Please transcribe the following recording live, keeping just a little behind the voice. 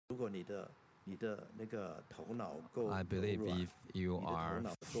I believe if you are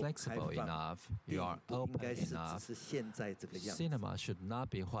flexible enough, you are open enough, cinema should not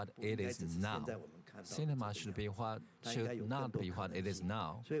be what it is now. Cinema should not be what it is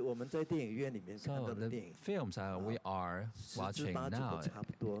now. So the films that we are watching now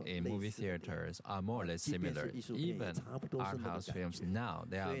in movie theaters are more or less similar. Even art house films now,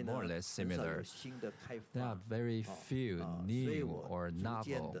 they are more or less similar. There are very few new or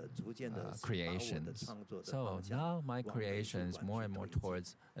novel creations. So now my creation is more and more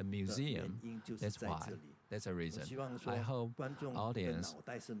towards a museum. That's why. That's a reason. I hope audience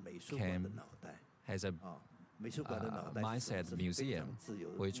has a mindset museum,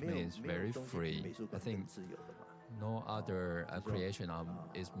 which means very free. I think no other creation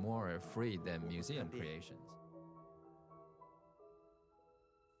is more free than museum creations.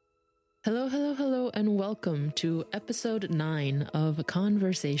 Hello, and welcome to episode 9 of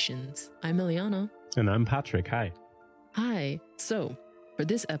Conversations. I'm Ileana. And I'm Patrick. Hi. Hi. So, for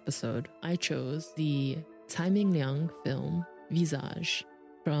this episode, I chose the Tsai Ming-Liang film, Visage,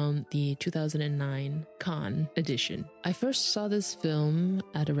 from the 2009 Cannes edition. I first saw this film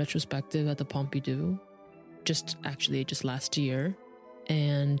at a retrospective at the Pompidou, just last year.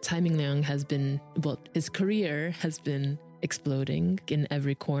 And Tsai Ming-Liang his career has been exploding in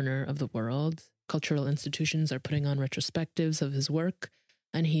every corner of the world. Cultural institutions are putting on retrospectives of his work,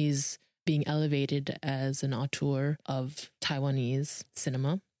 and he's being elevated as an auteur of Taiwanese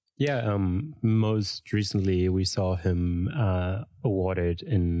cinema. Yeah, most recently we saw him awarded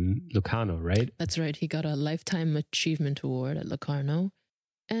in Locarno, right? That's right. He got a Lifetime Achievement Award at Locarno.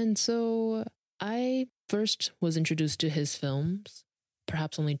 And so I first was introduced to his films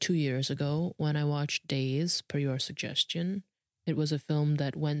perhaps only 2 years ago when I watched Days, per your suggestion. It was a film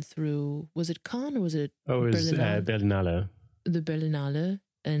that went through, was it Cannes or was it Berlinale? Berlinale. The Berlinale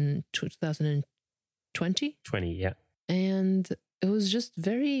in 2020? 20, yeah. And it was just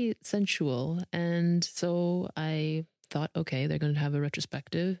very sensual. And so I thought, okay, they're going to have a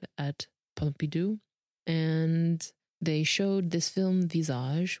retrospective at Pompidou. And they showed this film,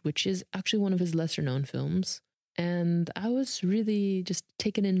 Visage, which is actually one of his lesser known films. And I was really just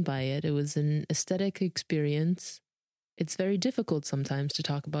taken in by it. It was an aesthetic experience. It's very difficult sometimes to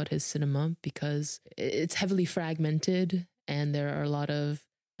talk about his cinema because it's heavily fragmented and there are a lot of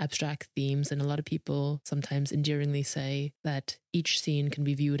abstract themes, and a lot of people sometimes endearingly say that each scene can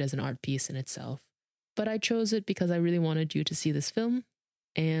be viewed as an art piece in itself. But I chose it because I really wanted you to see this film,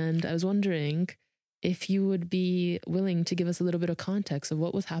 and I was wondering if you would be willing to give us a little bit of context of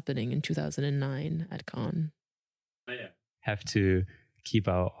what was happening in 2009 at Cannes. Have to keep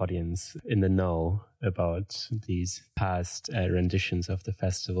our audience in the know about these past renditions of the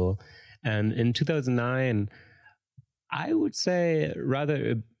festival. And in 2009, I would say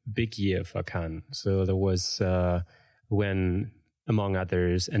rather a big year for Cannes. So there was when, among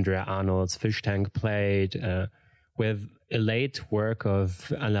others, Andrea Arnold's Fish Tank played, with a late work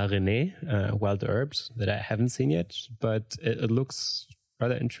of Alain René, Wild Herbs, that I haven't seen yet, but it looks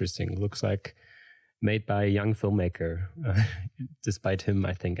rather interesting. It looks like made by a young filmmaker, despite him,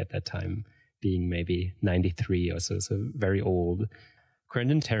 I think, at that time being maybe 93 or so very old.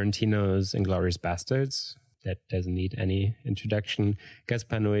 Quentin Tarantino's Inglourious Bastards, that doesn't need any introduction.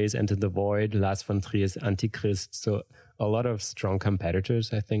 Gaspar Noé's Enter the Void, Lars von Trier's Antichrist. So a lot of strong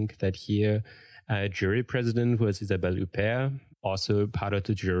competitors, I think, that year. Jury president was Isabelle Huppert. Also part of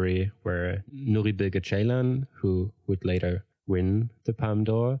the jury were Nuri Bilge Ceylan, who would later win the Palme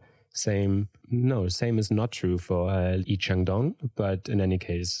d'Or. Same is not true for Yi Chang-dong, but in any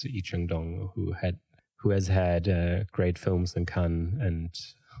case, Yi Chang-dong, who has had great films in Cannes, and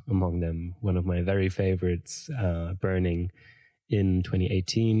among them, one of my very favorites, Burning, in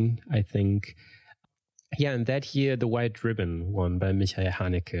 2018, I think. Yeah, and that year, The White Ribbon won by Michael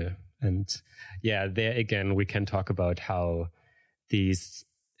Haneke. And yeah, there again, we can talk about how these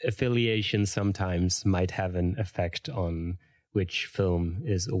affiliations sometimes might have an effect on which film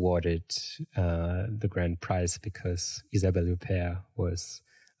is awarded the grand prize, because Isabelle Huppert was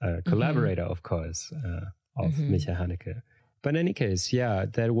a collaborator, of course, of Michael Haneke. But in any case, yeah,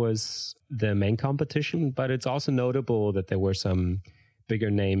 that was the main competition, but it's also notable that there were some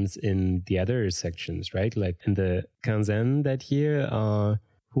bigger names in the other sections, right? Like in the Quinzaine that year,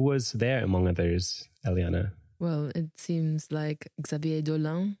 who was there among others, Eliana? Well, it seems like Xavier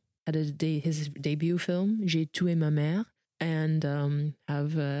Dolan had his debut film, J'ai tué ma mère, and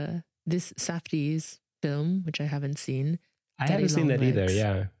have this Safdie's film, which I haven't seen. I haven't seen that either,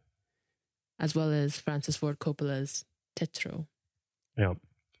 yeah. As well as Francis Ford Coppola's Tetro. Yeah.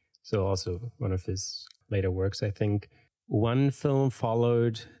 So also one of his later works, I think. one film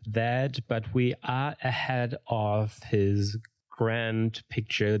followed that, but we are ahead of his grand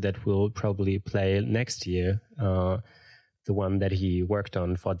picture that will probably play next year, the one that he worked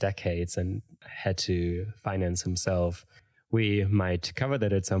on for decades and had to finance himself. We might cover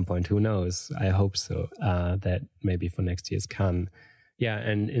that at some point. Who knows? I hope so, that maybe for next year's Cannes. Yeah,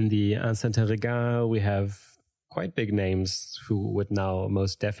 and in the Un Certain Regard, we have quite big names who would now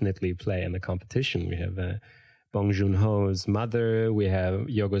most definitely play in the competition. We have Bong Joon-ho's Mother, we have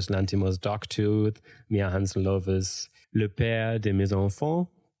Yorgos Lanthimos' Dogtooth, Mia Hansen-Love's Le Père de Mes Enfants.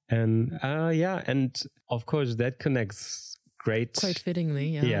 And and of course that connects quite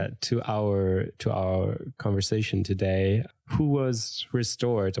fittingly, to our conversation today. Who was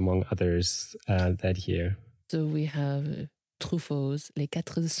restored among others that year? So we have Truffaut's Les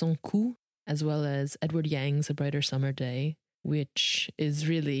 400 coups, as well as Edward Yang's A Brighter Summer Day, which is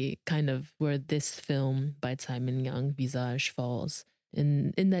really kind of where this film by Tsai Ming-Liang, Visage, falls.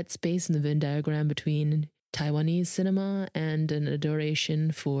 In that space in the Venn diagram between Taiwanese cinema and an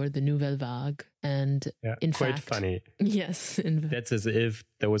adoration for the Nouvelle Vague. And in quite fact, funny. Yes. That's as if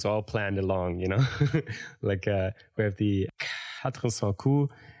that was all planned along, you know? Like we have the 400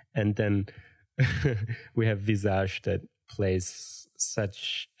 coups, and then we have Visage that plays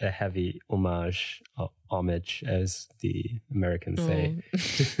such a heavy homage, as the Americans say,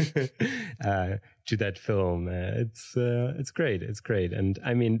 to that film. It's great. It's great. And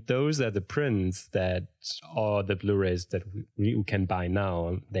I mean, those are the prints that are the Blu-rays that we can buy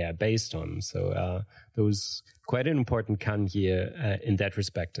now. They are based on. So those quite an important Cannes year in that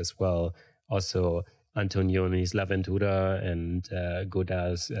respect as well. Also, Antonioni's La Ventura and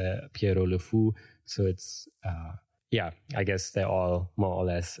Godard's Pierrot le Fou. So it's I guess they all more or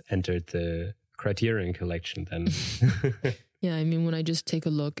less entered the Criterion collection then. Yeah, I mean, when I just take a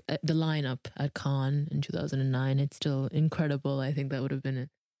look at the lineup at Cannes in 2009, it's still incredible. I think that would have been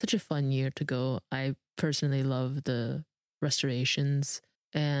such a fun year to go. I personally love the restorations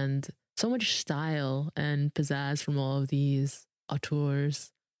and so much style and pizzazz from all of these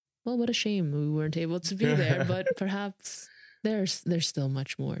auteurs. Well, what a shame we weren't able to be there, but perhaps there's still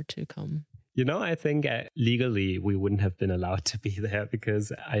much more to come. You know, I think legally we wouldn't have been allowed to be there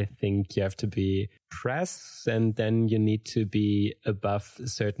because I think you have to be press and then you need to be above a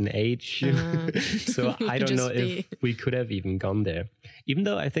certain age. So I don't know if we could have even gone there. Even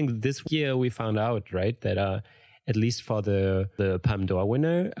though I think this year we found out, right, that at least for the Palme d'Or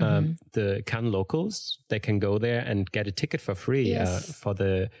winner, the Cannes locals, they can go there and get a ticket for free for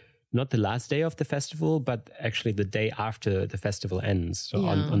not the last day of the festival, but actually the day after the festival ends. So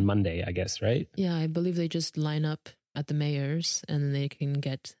on Monday, I guess, right? Yeah, I believe they just line up at the Mayor's and then they can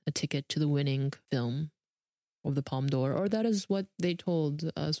get a ticket to the winning film of the Palme d'Or. Or that is what they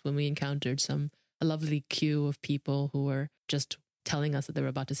told us when we encountered a lovely queue of people who were just telling us that they were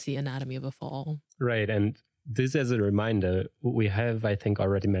about to see Anatomy of a Fall. Right. And this as a reminder, we have, I think,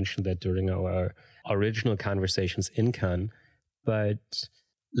 already mentioned that during our original conversations in Cannes, but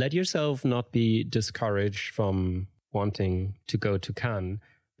let yourself not be discouraged from wanting to go to Cannes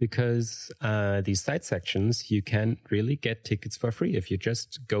because these side sections, you can really get tickets for free. If you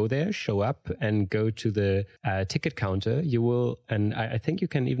just go there, show up and go to the ticket counter, you will, and I think you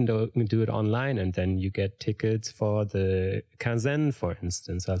can even do it online, and then you get tickets for the Quinzaine, for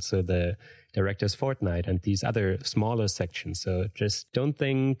instance, also the Director's Fortnight and these other smaller sections. So just don't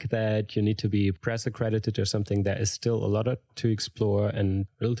think that you need to be press accredited or something. There is still a lot to explore, and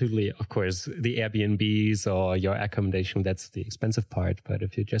relatively, of course, the Airbnbs or your accommodation, that's the expensive part. But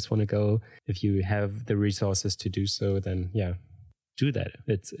if you just want to go, if you have the resources to do so, then do that.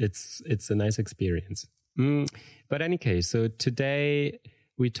 It's a nice experience. But any case, so today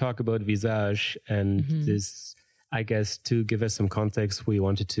we talk about Visage, and this, I guess, to give us some context, we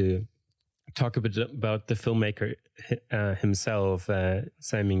wanted to talk a bit about the filmmaker himself,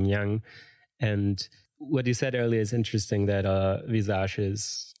 Tsai Ming-Liang. And what you said earlier is interesting, that Visage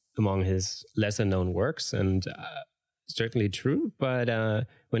is among his lesser known works, and certainly true. But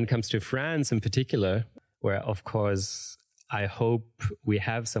when it comes to France in particular, where of course I hope we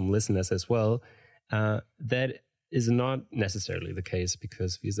have some listeners as well, that is not necessarily the case,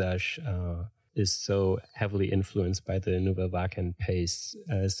 because Visage is so heavily influenced by the Nouvelle Vague and pays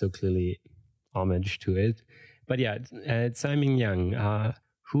so clearly homage to it. But Tsai Ming-Liang.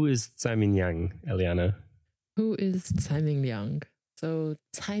 Who is Tsai Ming-Liang, Eliana? Who is Tsai Ming-Liang? So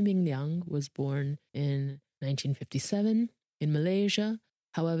Tsai Ming-Liang was born in 1957 in Malaysia.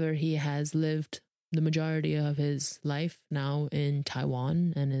 However, he has lived the majority of his life now in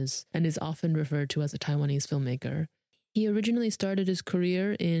Taiwan and is often referred to as a Taiwanese filmmaker. He originally started his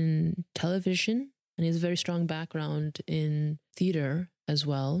career in television And he has a very strong background in theater as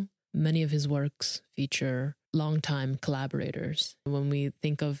well. Many of his works feature longtime collaborators. When we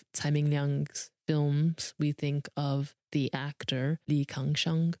think of Tsai Ming-Liang's films, we think of the actor Li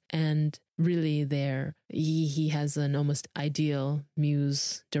Kangsheng, and really there he has an almost ideal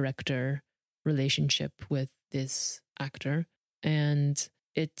muse-director relationship with this actor. And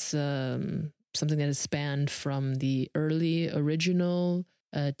it's something that has spanned from the early original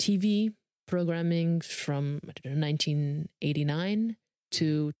TV programming from 1989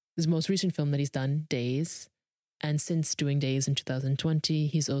 to his most recent film that he's done, Days. And since doing Days in 2020,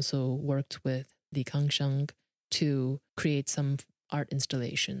 he's also worked with Li Kangsheng to create some art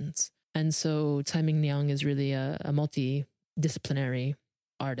installations. And so Tsai Ming-Liang is really a multidisciplinary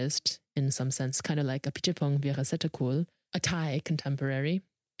artist in some sense, kind of like a Pichepong Virasetakul, a Thai contemporary.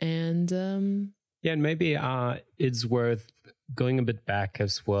 And and maybe it's worth going a bit back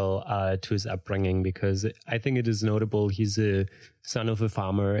as well to his upbringing, because I think it is notable. He's a son of a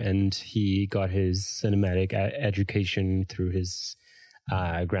farmer, and he got his cinematic education through his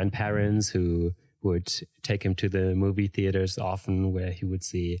grandparents, who would take him to the movie theaters often, where he would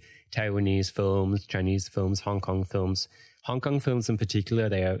see Taiwanese films, Chinese films, Hong Kong films. Hong Kong films in particular,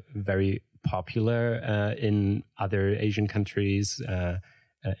 they are very popular in other Asian countries,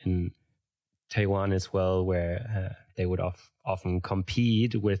 in Taiwan as well, where they would often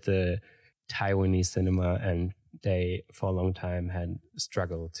compete with the Taiwanese cinema, and they for a long time had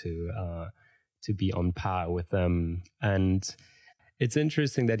struggled to be on par with them. And it's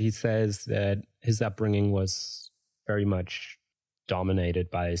interesting that he says that his upbringing was very much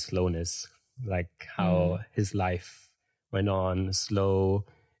dominated by slowness, like how his life went on slow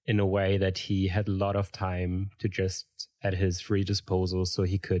in a way that he had a lot of time to just at his free disposal, so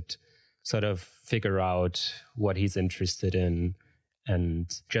he could sort of figure out what he's interested in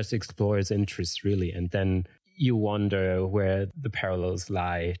and just explore his interests, really. And then you wonder where the parallels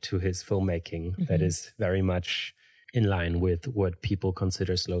lie to his filmmaking that is very much in line with what people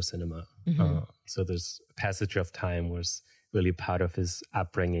consider slow cinema. So this passage of time was really part of his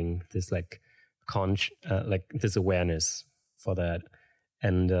upbringing, this like this awareness for that.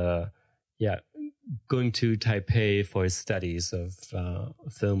 And going to Taipei for his studies of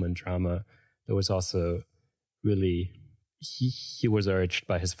film and drama, there was also really, he was urged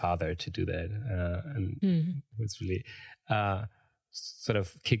by his father to do that, and was really sort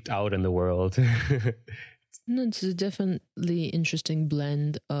of kicked out in the world. It's a definitely interesting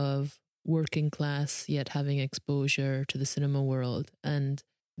blend of working class yet having exposure to the cinema world, and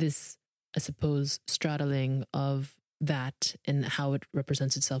this, I suppose, straddling of that and how it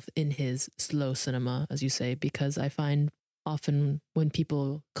represents itself in his slow cinema, as you say, because I find often when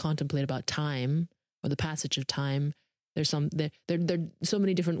people contemplate about time or the passage of time, there are so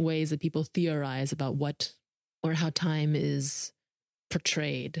many different ways that people theorize about what or how time is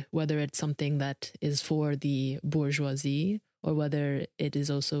portrayed, whether it's something that is for the bourgeoisie or whether it is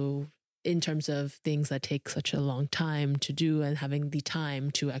also in terms of things that take such a long time to do and having the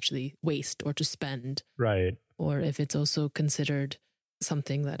time to actually waste or to spend. Right. Or if it's also considered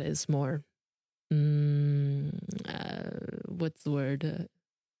something that is more, what's the word?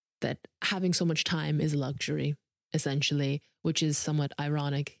 That having so much time is a luxury, essentially, which is somewhat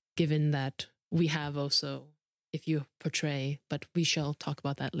ironic given that we have also, if you portray, but we shall talk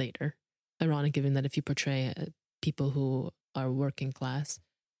about that later. Ironic given that if you portray people who are working class,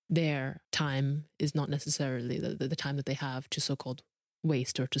 their time is not necessarily the time that they have to so-called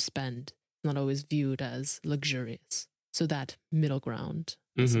waste or to spend, not always viewed as luxurious. So that middle ground,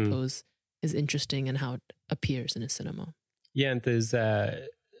 I suppose, is interesting in how it appears in a cinema. Yeah, and there's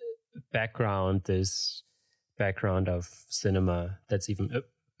this background of cinema that's even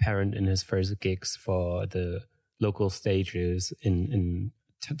apparent in his first gigs for the local stages in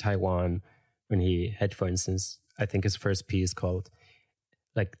Taiwan, when he had, for instance, I think his first piece called,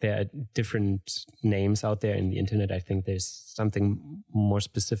 like, there are different names out there in the internet. I think there's something more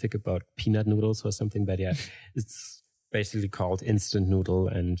specific about peanut noodles or something, but yeah, it's basically called Instant Noodle,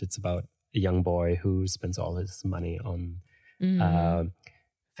 and it's about a young boy who spends all his money on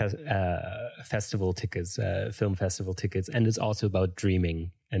festival tickets, film festival tickets, and it's also about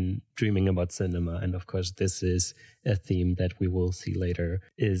dreaming and dreaming about cinema. And of course, this is a theme that we will see later,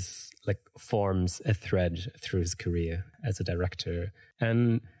 is like forms a thread through his career as a director.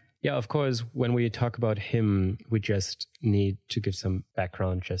 And yeah, of course, when we talk about him, we just need to give some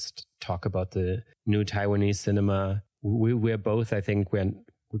background, just talk about the new Taiwanese cinema. We're both, I think, we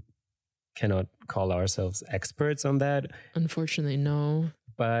cannot call ourselves experts on that. Unfortunately, no.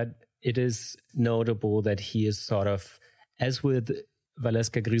 But it is notable that he is sort of, as with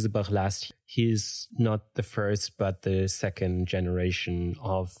Valeska Griesebach last, he's not the first, but the second generation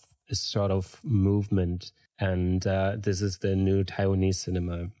of a sort of movement. And this is the new Taiwanese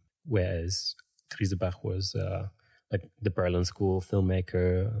cinema, whereas Griesebach was like the Berlin School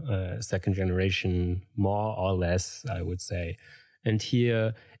filmmaker, second generation, more or less, I would say. And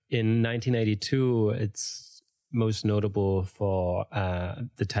here in 1982, it's most notable for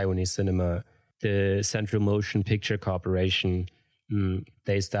the Taiwanese cinema, the Central Motion Picture Corporation.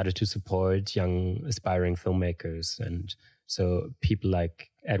 They started to support young aspiring filmmakers. And so people like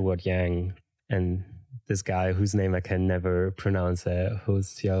Edward Yang and this guy whose name I can never pronounce, Ho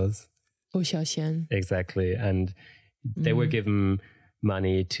Xiaoxian. Exactly. And they were given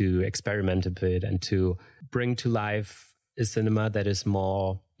money to experiment a bit and to bring to life a cinema that is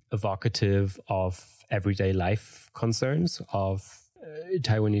more evocative of everyday life concerns of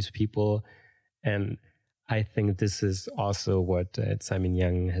Taiwanese people. And I think this is also what Tsai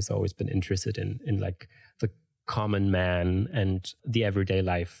Ming-Liang has always been interested in like the common man and the everyday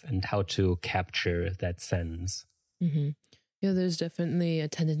life and how to capture that sense. Mm-hmm. Yeah, there's definitely a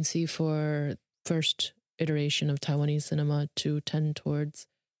tendency for first iteration of Taiwanese cinema to tend towards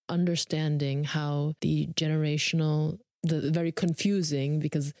understanding how the very confusing,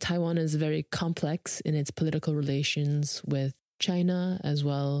 because Taiwan is very complex in its political relations with China, as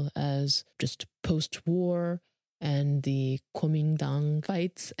well as just post-war and the Kuomintang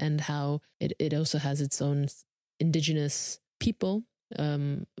fights, and how it also has its own indigenous people.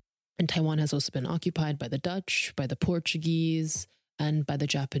 And Taiwan has also been occupied by the Dutch, by the Portuguese, and by the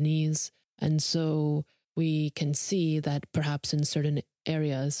Japanese. And so we can see that perhaps in certain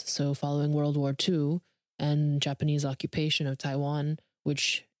areas, so following World War II and Japanese occupation of Taiwan,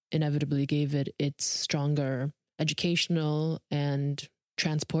 which inevitably gave it its stronger educational and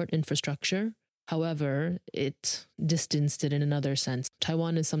transport infrastructure. However, it distanced it in another sense.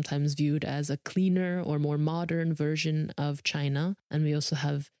 Taiwan is sometimes viewed as a cleaner or more modern version of China. And we also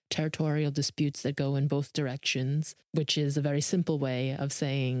have territorial disputes that go in both directions, which is a very simple way of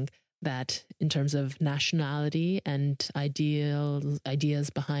saying that in terms of nationality and ideas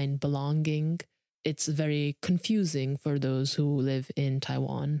behind belonging, it's very confusing for those who live in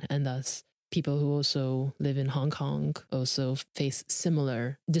Taiwan, and thus people who also live in Hong Kong also face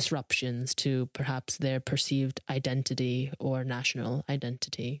similar disruptions to perhaps their perceived identity or national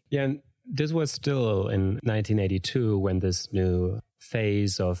identity. Yeah, and this was still in 1982 when this new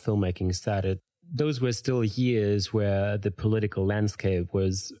phase of filmmaking started. Those were still years where the political landscape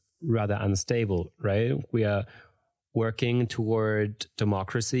was rather unstable, right? We are working toward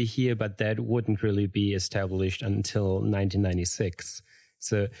democracy here, but that wouldn't really be established until 1996.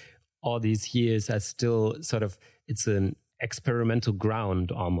 So all these years are still sort of, it's an experimental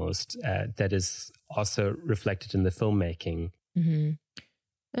ground almost that is also reflected in the filmmaking. Mm-hmm.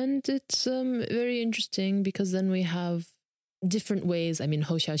 And it's very interesting because then we have different ways. I mean,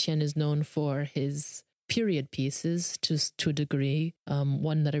 Ho Xiaoxian is known for his period pieces to a degree.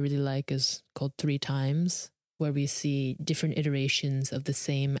 One that I really like is called 3 Times, where we see different iterations of the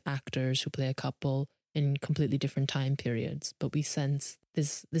same actors who play a couple in completely different time periods. But we sense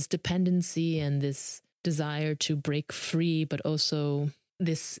this dependency and this desire to break free, but also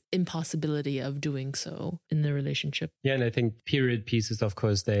this impossibility of doing so in the relationship. Yeah, and I think period pieces, of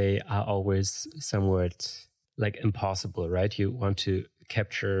course, they are always somewhat like impossible, right? You want to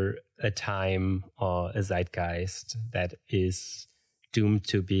capture a time or a zeitgeist that is doomed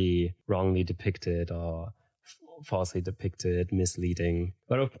to be wrongly depicted or falsely depicted, misleading.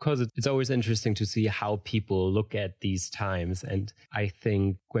 But of course, it's always interesting to see how people look at these times. And I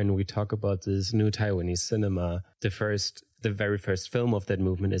think when we talk about this new Taiwanese cinema, the very first film of that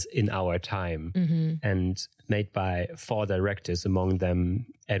movement is In Our Time, mm-hmm. and made by 4 directors, among them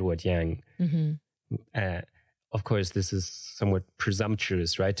Edward Yang. Mm-hmm. Of course, this is somewhat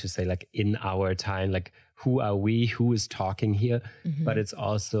presumptuous, right? To say like in our time, like who are we? Who is talking here? Mm-hmm. But it's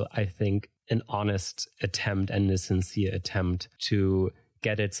also, I think, an honest attempt and a sincere attempt to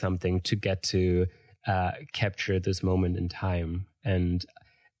get at something, to get to capture this moment in time. And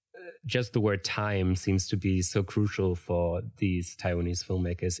just the word time seems to be so crucial for these Taiwanese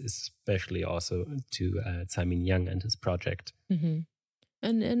filmmakers, especially also to Tsai Ming-Liang and his project. Mm-hmm.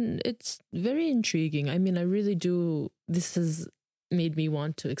 And it's very intriguing. I mean, I really do. This has made me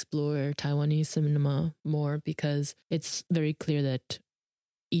want to explore Taiwanese cinema more, because it's very clear that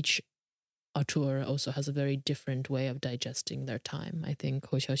each auteur also has a very different way of digesting their time. I think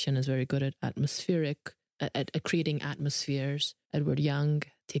Ho Xiaoxian is very good at creating atmospheres. Edward Yang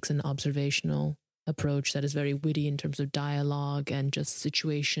takes an observational approach that is very witty in terms of dialogue and just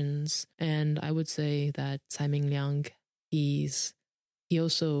situations. And I would say that Tsai Ming-Liang, he's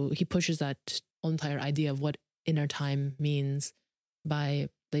he pushes that entire idea of what inner time means by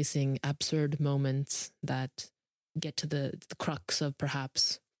placing absurd moments that get to the crux of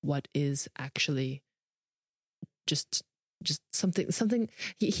perhaps what is actually just something.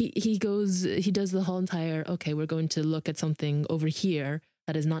 He does the whole entire, okay, we're going to look at something over here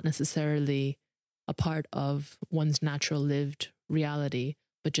that is not necessarily a part of one's natural lived reality,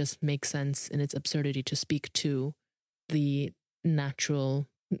 but just makes sense in its absurdity to speak to the natural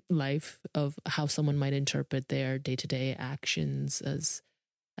life of how someone might interpret their day-to-day actions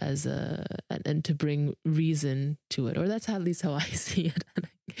and to bring reason to it. Or that's at least how I see it.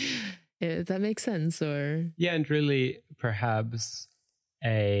 If that makes sense. Or yeah, and really perhaps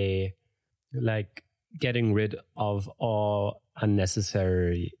getting rid of all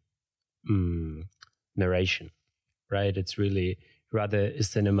unnecessary narration, right? It's really rather a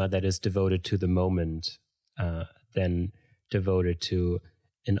cinema that is devoted to the moment than devoted to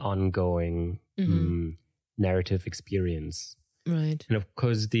an ongoing narrative experience. Right. And of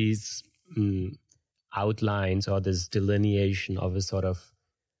course, these outlines or this delineation of a sort of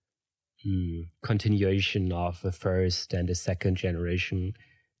continuation of a first and a second generation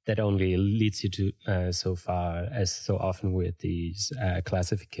that only leads you to so far as so often with these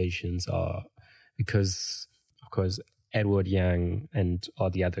classifications, or because, of course, Edward Yang and all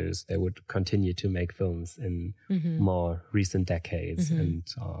the others, they would continue to make films in more recent decades.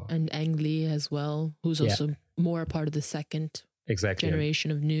 And Ang Lee as well, who's also more part of the second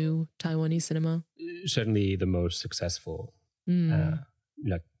generation of new Taiwanese cinema. Certainly the most successful,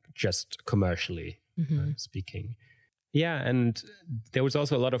 just commercially speaking. Yeah, and there was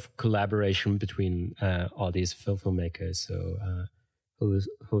also a lot of collaboration between all these filmmakers. So Hu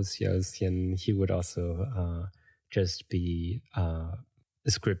Xiaoxian, he would also just be a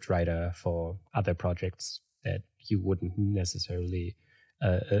script writer for other projects that you wouldn't necessarily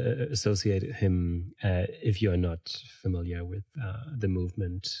associate him if you're not familiar with the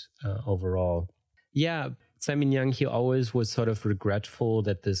movement overall. Yeah, Tsai Ming-Liang, he always was sort of regretful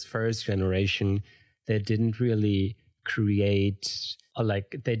that this first generation, they didn't really create, or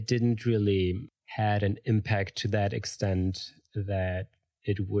they didn't really had an impact to that extent that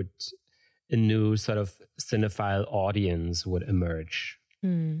a new sort of cinephile audience would emerge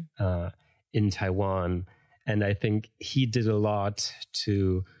in Taiwan. And I think he did a lot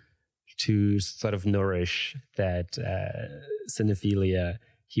to sort of nourish that cinephilia.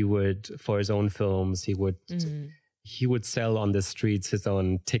 He would, for his own films, he would sell on the streets his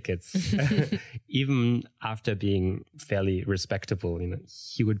own tickets, even after being fairly respectable.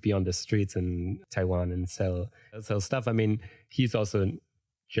 He would be on the streets in Taiwan and sell stuff. I mean, he's also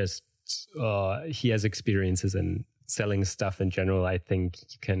just he has experiences in selling stuff in general. I think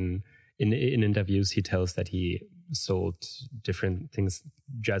you can, in interviews, he tells that he sold different things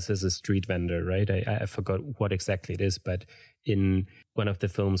just as a street vendor, right? I forgot what exactly it is, but in one of the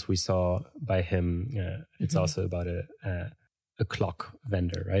films we saw by him, it's also about a clock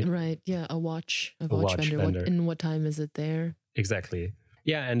vendor, right? Right, yeah, a watch vendor. What time is it there? Exactly.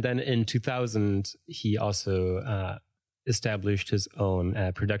 Yeah, and then in 2000, he also established his own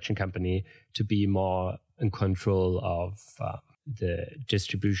production company to be more in control of the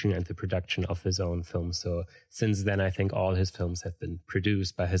distribution and the production of his own films. So since then, I think all his films have been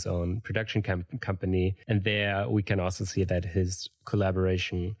produced by his own production company. And there we can also see that his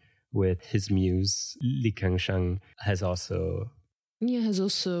collaboration with his muse, Li Kangsheng, has also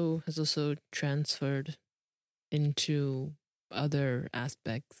transferred into other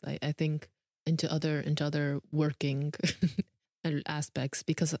aspects. I think into other working aspects,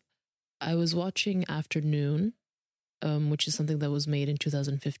 because I was watching Afternoon, which is something that was made in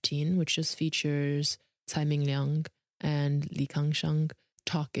 2015, which just features Tsai Ming-Liang and Li Kangsheng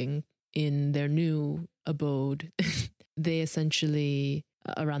talking in their new abode. They essentially,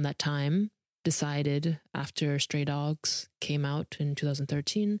 around that time, decided, after Stray Dogs came out in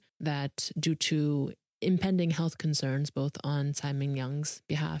 2013, that due to impending health concerns, both on Tsai Ming-Liang's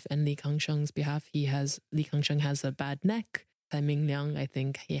behalf and Li Kangsheng's behalf, Li Kangsheng has a bad neck. Tsai Ming-Liang, I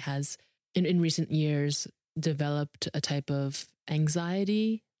think he has, in recent years, developed a type of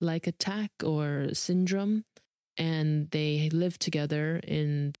anxiety-like attack or syndrome, and they lived together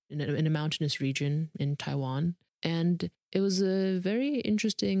in a mountainous region in Taiwan. And it was a very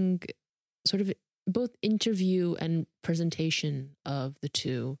interesting sort of both interview and presentation of the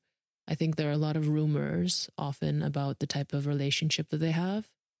two. I think there are a lot of rumors often about the type of relationship that they have,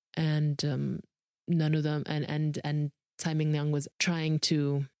 and none of them, and Tsai Ming-Liang was trying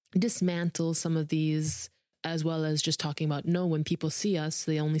to dismantle some of these, as well as just talking about, no, when people see us,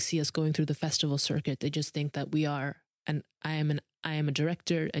 they only see us going through the festival circuit. They just think that we are, and I am an I am a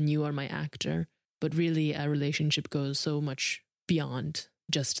director and you are my actor. But really, our relationship goes so much beyond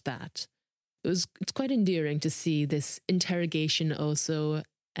just that. It's quite endearing to see this interrogation also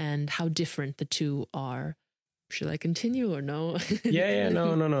and how different the two are. Should I continue or no?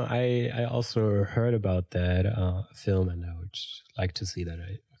 No. I also heard about that film, and I would like to see that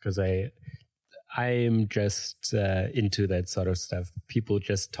because I'm just into that sort of stuff. People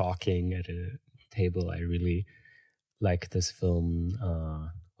just talking at a table. I really like this film.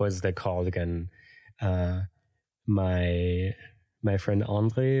 What's that called again? My friend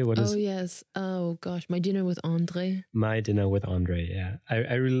Andre. Oh yes. Oh gosh, My Dinner with Andre. My Dinner with Andre. Yeah,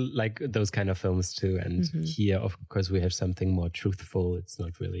 I really like those kind of films too. And here, of course, we have something more truthful. It's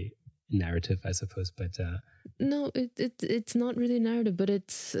not really narrative, I suppose, but no, it's not really narrative, but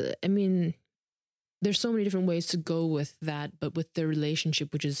it's. I mean, there's so many different ways to go with that, but with the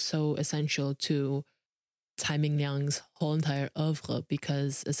relationship, which is so essential to Tsai Ming-Liang's whole entire oeuvre,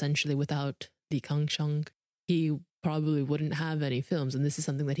 because essentially without Li Kangsheng, he probably wouldn't have any films. And this is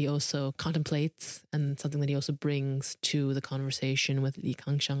something that he also contemplates and something that he also brings to the conversation with Li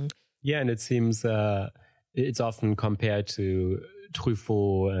Kangsheng. Yeah, and it seems it's often compared to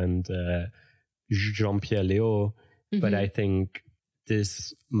Truffaut and Jean-Pierre Léaud, but I think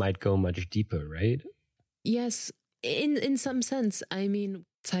this might go much deeper, right? Yes, in some sense. I mean,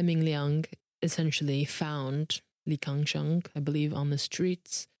 Tsai Ming-Liang essentially found Li Kangsheng, I believe, on the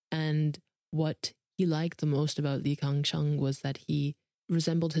streets. And what he liked the most about Li Kangsheng was that he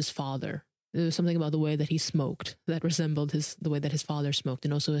resembled his father. There was something about the way that he smoked that resembled the way that his father smoked,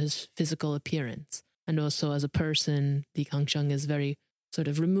 and also his physical appearance. And also as a person, Li Kangsheng is very sort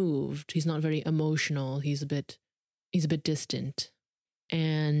of removed. He's not very emotional. He's a bit distant.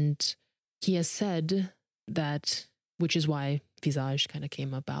 And he has said that, which is why Visage kind of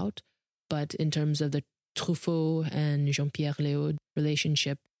came about, but in terms of the Truffaut and Jean-Pierre Léaud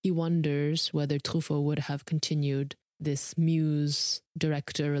relationship, he wonders whether Truffaut would have continued this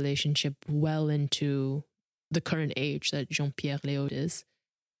muse-director relationship well into the current age that Jean-Pierre Léaud is.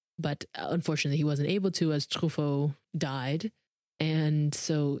 But unfortunately, he wasn't able to, as Truffaut died. And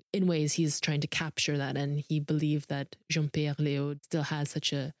so in ways, he's trying to capture that. And he believed that Jean-Pierre Léaud still has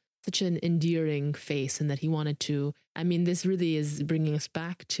such an endearing face, and that he wanted to. I mean, this really is bringing us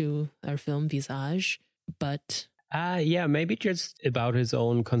back to our film Visage, but yeah, maybe just about his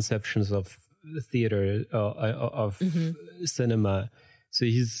own conceptions of theater, of cinema. So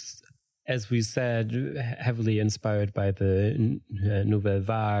he's, as we said, heavily inspired by the Nouvelle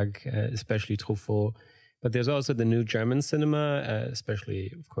Vague, especially Truffaut. But there's also the new German cinema,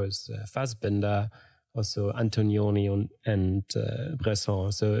 especially, of course, Fassbinder, also Antonioni and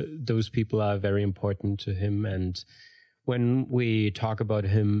Bresson. So those people are very important to him. And when we talk about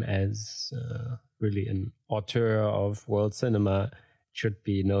him as really an auteur of world cinema, it should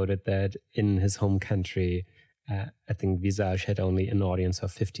be noted that in his home country, I think Visage had only an audience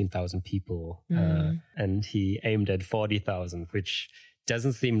of 15,000 people, and he aimed at 40,000, which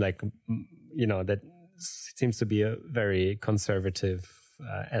doesn't seem like, that seems to be a very conservative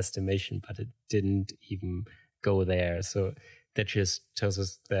estimation, but it didn't even go there. So that just tells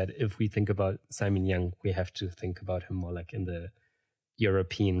us that if we think about Tsai Ming-Liang, we have to think about him more like in the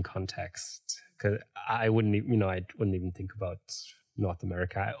European context. Because I wouldn't even think about North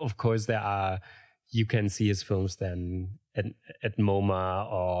America. Of course, you can see his films then at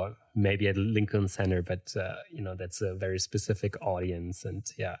MoMA or maybe at Lincoln Center, but that's a very specific audience. And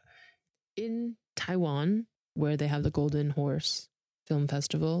yeah, in Taiwan, where they have the Golden Horse Film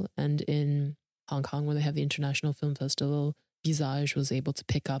Festival, and in Hong Kong, where they have the International Film Festival, Visage was able to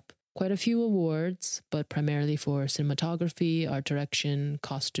pick up quite a few awards, but primarily for cinematography, art direction,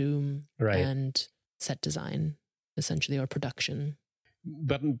 costume, and set design, essentially, or production.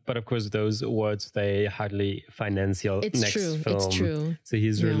 But of course, those awards, they hardly finance your next film. It's true. So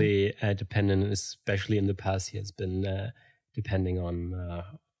he's really dependent, especially in the past, he has been depending on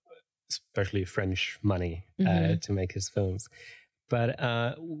especially French money to make his films. But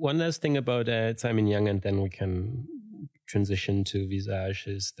one last thing about Tsai Ming-Liang, and then we can transition to Visage,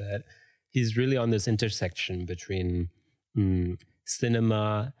 is that he's really on this intersection between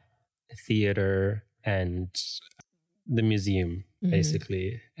cinema, theater, and the museum,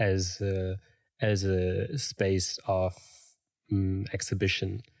 basically, as a space of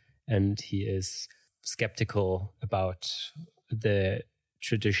exhibition. And he is skeptical about the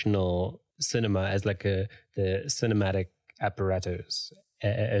traditional cinema as like the cinematic apparatus,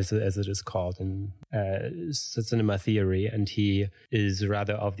 as it is called in cinema theory. And he is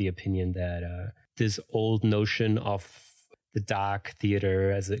rather of the opinion that this old notion of the dark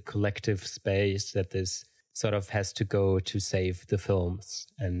theater as a collective space, that this sort of has to go to save the films.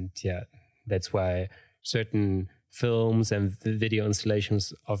 And yeah, that's why certain films and the video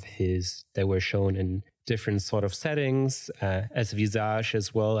installations of his, they were shown in different sort of settings, as Visage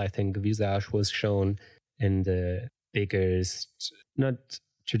as well. I think Visage was shown in the biggest, not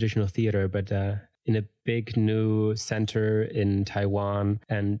traditional theater, but in a big new center in Taiwan.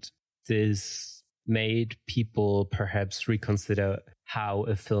 And this made people perhaps reconsider how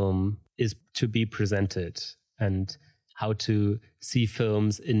a film is to be presented and how to see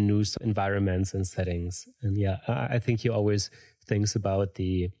films in new environments and settings. And yeah, I think he always thinks about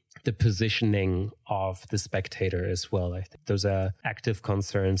the positioning of the spectator as well. I think those are active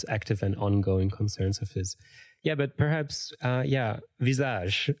concerns, active and ongoing concerns of his. Yeah, but perhaps,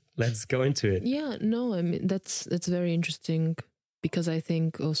 Visage, let's go into it. Yeah, no, I mean, that's very interesting, because I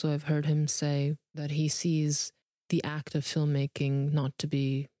think also I've heard him say that he sees the act of filmmaking not to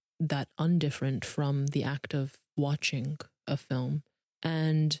be that undifferent from the act of watching a film.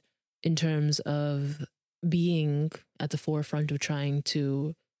 And in terms of being at the forefront of trying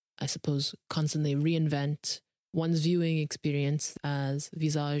to, I suppose, constantly reinvent one's viewing experience, as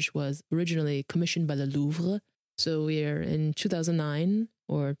Visage was originally commissioned by the Louvre. So we're in 2009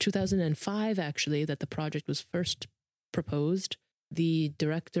 or 2005, actually, that the project was first proposed. The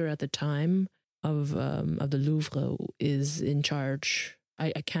director at the time of the Louvre is in charge.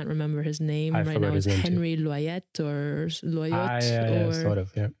 I can't remember his name right now. It's Henry Loyot or Loyot. Sort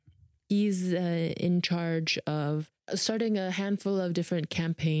of, yeah. He's in charge of starting a handful of different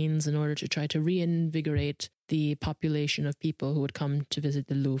campaigns in order to try to reinvigorate the population of people who would come to visit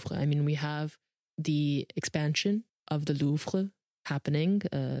the Louvre. I mean, we have the expansion of the Louvre happening,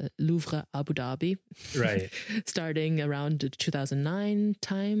 Louvre Abu Dhabi, right? Starting around 2009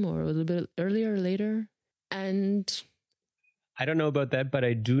 time, or a little bit earlier or later. And I don't know about that, but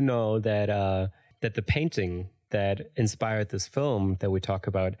I do know that that the painting that inspired this film that we talk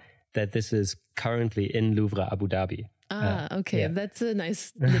about, that this is currently in Louvre Abu Dhabi. Okay. Yeah. That's a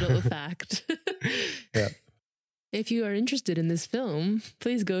nice little fact. Yeah. If you are interested in this film,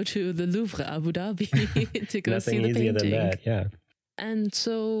 please go to the Louvre Abu Dhabi to go see the painting. Nothing easier than that, yeah. And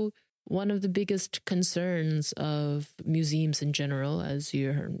so one of the biggest concerns of museums in general, as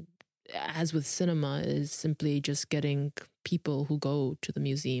with cinema, is simply just getting people who go to the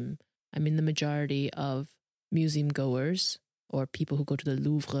museum. I mean, the majority of museum goers, or people who go to the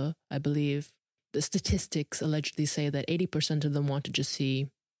Louvre, I believe the statistics allegedly say that 80% of them want to just see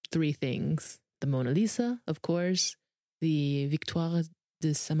three things. The Mona Lisa, of course, the Victoire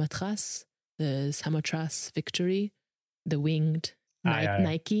de Samothrace, the Samothrace victory, the winged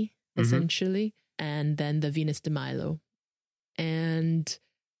Nike, essentially, and then the Venus de Milo. And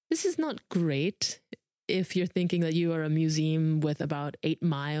this is not great if you're thinking that you are a museum with about 8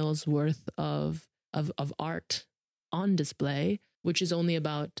 miles worth of art on display, which is only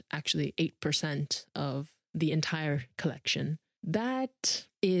about actually 8% of the entire collection. That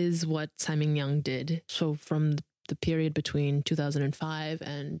is what Tsai Ming-Liang did. So from the period between 2005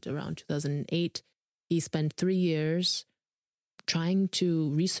 and around 2008, he spent 3 years trying to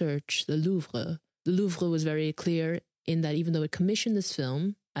research the Louvre. The Louvre was very clear in that even though it commissioned this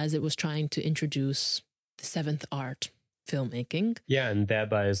film, as it was trying to introduce the seventh art filmmaking. Yeah, and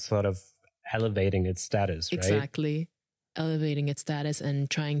thereby sort of elevating its status, right? Exactly. Elevating its status and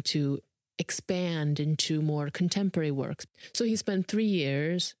trying to expand into more contemporary works. So he spent 3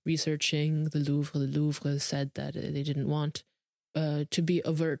 years researching the Louvre. The Louvre said that they didn't want to be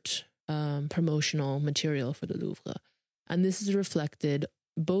overt promotional material for the Louvre. And this is reflected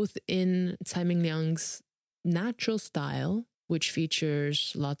both in Tsai Ming-Liang's natural style, which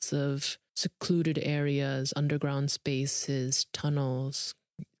features lots of secluded areas, underground spaces, tunnels,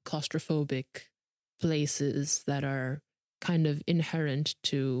 claustrophobic places that are kind of inherent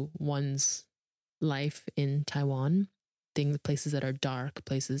to one's life in Taiwan. Places that are dark,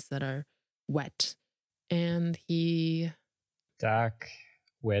 places that are wet. And he... Dark,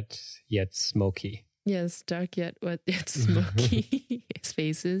 wet, yet smoky. Yes, dark yet wet yet smoky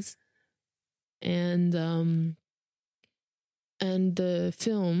spaces. And the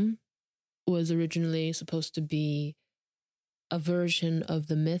film was originally supposed to be a version of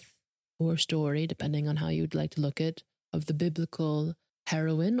the myth or story, depending on how you'd like to look at it, of the biblical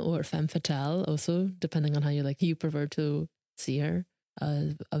heroine or femme fatale, also depending on how you prefer to see her,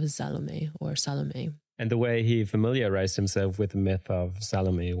 of Salome or Salome. And the way he familiarized himself with the myth of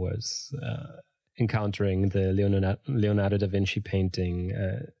Salome was encountering the Leonardo da Vinci painting,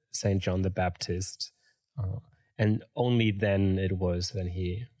 Saint John the Baptist, and only then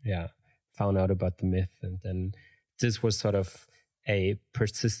he found out about the myth, and then this was sort of a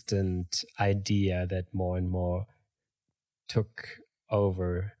persistent idea that more and more took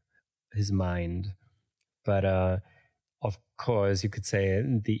over his mind. But of course, you could say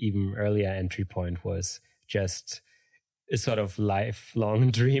the even earlier entry point was just a sort of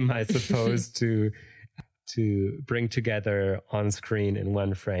lifelong dream, I suppose, to bring together on screen in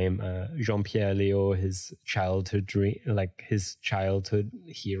one frame Jean-Pierre Léaud, his childhood dream, like his childhood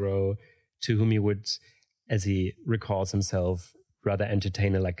hero, to whom he would, as he recalls himself, rather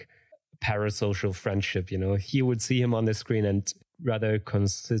entertain a like parasocial friendship. He would see him on the screen and rather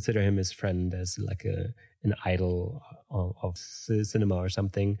consider him his friend, as like an idol of cinema or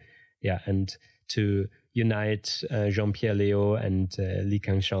something. Yeah, and to unite Jean-Pierre Léaud and Li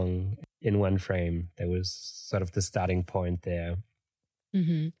Kangsheng in one frame, that was sort of the starting point there.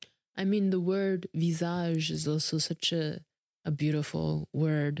 Mm-hmm. I mean, the word visage is also such a beautiful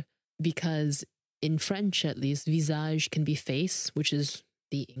word, because in French, at least, visage can be face, which is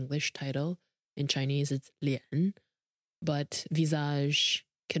the English title. In Chinese, it's lian. But visage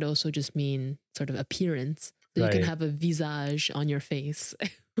can also just mean sort of appearance. So right. You can have a visage on your face.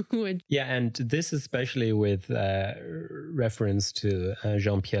 Yeah, and this especially with reference to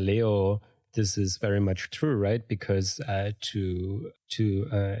Jean-Pierre Léaud, this is very much true, right? Because to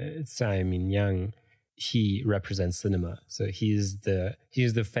Tsai Ming-Liang, he represents cinema. So he's the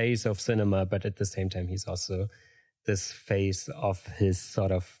face of cinema, but at the same time, he's also this face of his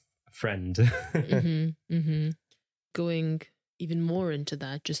sort of friend. Mm-hmm, mm-hmm. Going even more into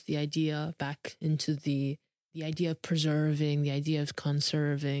that, just the idea back into the idea of preserving, the idea of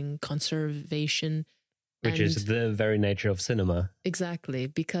conservation. Which is the very nature of cinema. Exactly,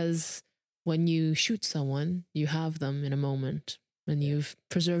 because when you shoot someone, you have them in a moment, and you've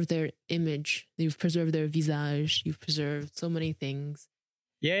preserved their image, you've preserved their visage, you've preserved so many things.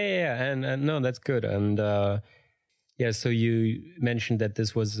 Yeah. And no, that's good. And so you mentioned that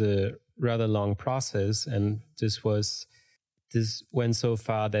this was a rather long process, and this went so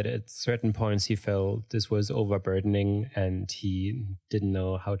far that at certain points he felt this was overburdening and he didn't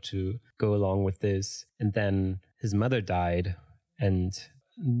know how to go along with this. And then his mother died, and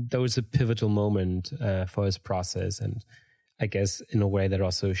that was a pivotal moment for his process. And I guess in a way that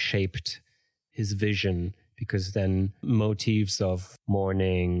also shaped his vision, because then motifs of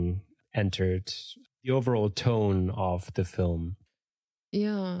mourning entered the overall tone of the film.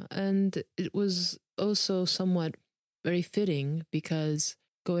 Yeah, and it was also somewhat very fitting, because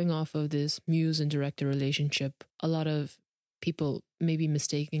going off of this muse and director relationship, a lot of people maybe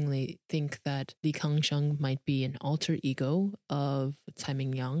mistakenly think that Li Kangsheng might be an alter ego of Tsai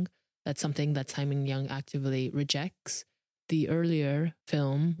Ming-Liang. That's something that Tsai Ming-Liang actively rejects. The earlier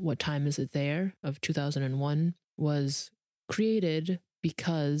film, What Time Is It There, of 2001, was created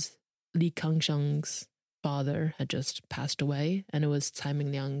because Li Kangsheng's father had just passed away, and it was Tsai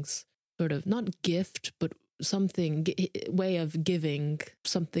Ming-Liang's sort of, not gift, but something, way of giving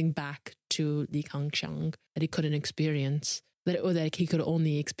something back to Li Kangsheng that he couldn't experience, that he could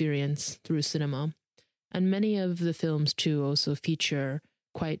only experience through cinema. And many of the films too also feature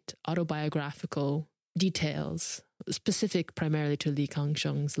quite autobiographical details, specific primarily to Li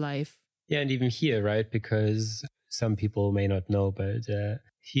Kangsheng's life. Yeah, and even here, right? Because some people may not know, but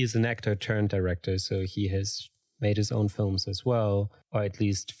he's an actor turned director, so he has made his own films as well, or at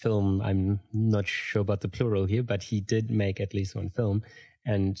least film. I'm not sure about the plural here, but he did make at least one film.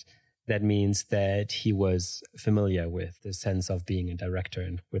 And that means that he was familiar with the sense of being a director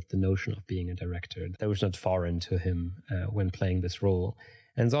and with the notion of being a director. That was not foreign to him when playing this role.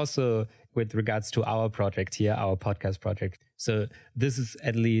 And it's also with regards to our project here, our podcast project. So this is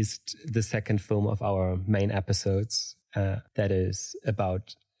at least the second film of our main episodes that is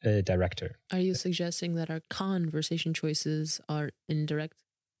about a director. Are you suggesting that our conversation choices are in direct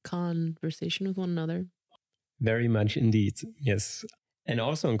conversation with one another? Very much indeed, yes. And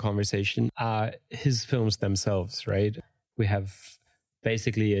also in conversation are his films themselves, right? We have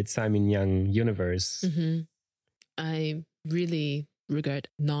basically a Tsai Ming-Liang universe. Mm-hmm. I really regret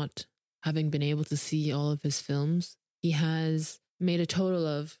not having been able to see all of his films. He has made a total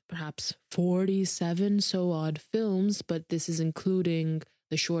of perhaps 47 so odd films, but this is including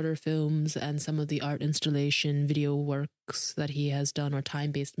the shorter films and some of the art installation video works that he has done, or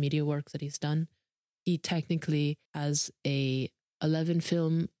time-based media works that he's done. He technically has a 11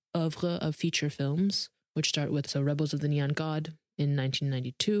 film oeuvre of feature films, which start with Rebels of the Neon God in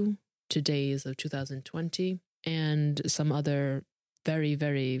 1992 to Days of 2020, and some other very,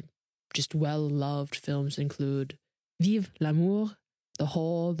 very just well-loved films include Vive l'amour, The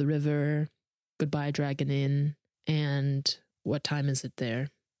Hall, The River, Goodbye Dragon Inn, and What Time Is It There?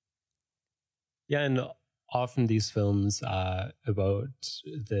 Yeah, and often these films are about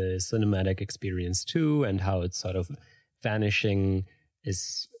the cinematic experience too, and how it's sort of vanishing,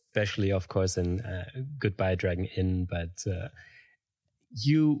 especially, of course, in Goodbye Dragon Inn. But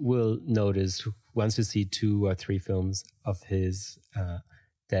you will notice once you see 2 or 3 films of his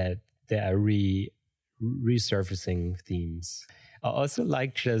that there are resurfacing themes. I also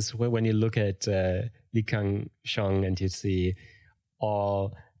like just when you look at Li Kang-sheng and you see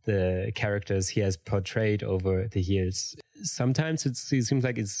all the characters he has portrayed over the years. Sometimes it seems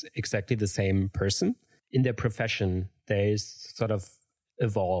like it's exactly the same person. In their profession, they sort of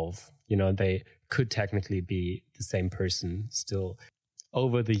evolve. You know, they could technically be the same person still.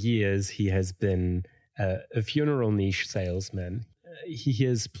 Over the years, he has been a funeral niche salesman. He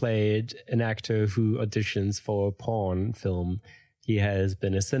has played an actor who auditions for a porn film. He has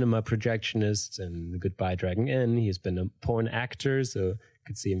been a cinema projectionist in Goodbye Dragon Inn. He has been a porn actor, so you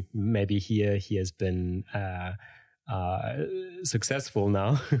could see maybe here he has been successful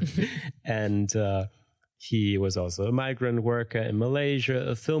now. And he was also a migrant worker in Malaysia,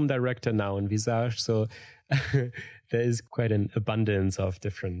 a film director now in Visage. So there is quite an abundance of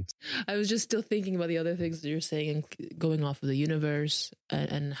different... I was just still thinking about the other things that you're saying and going off of the universe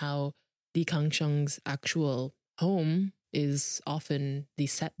and how Li Kang-sheng's actual home is often the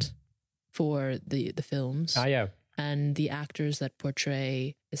set for the films. Yeah. And the actors that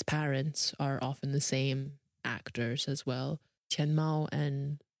portray his parents are often the same actors as well. Qian Mao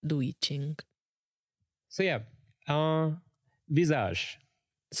and Lu Yiqing. So yeah, Visage.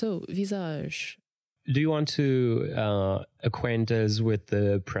 So Visage. Do you want to acquaint us with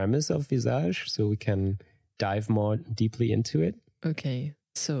the premise of Visage so we can dive more deeply into it? Okay,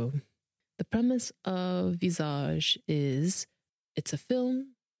 so the premise of Visage is it's a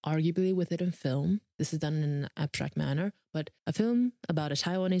film, arguably within film. This is done in an abstract manner, but a film about a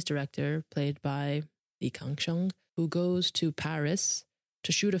Taiwanese director played by Li Kang-sheng who goes to Paris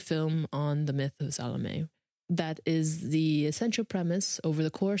to shoot a film on the myth of Salome. That is the essential premise. Over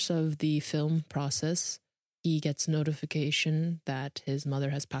the course of the film process, he gets notification that his mother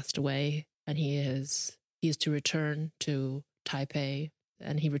has passed away and he is to return to Taipei.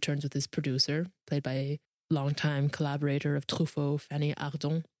 And he returns with his producer, played by a longtime collaborator of Truffaut, Fanny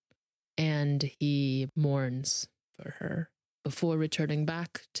Ardant. And he mourns for her before returning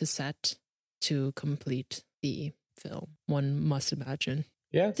back to set to complete the film. One must imagine.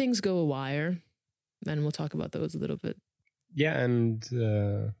 Yeah. Things go awry, and we'll talk about those a little bit. Yeah, and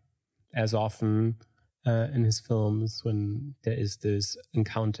as often in his films, when there is this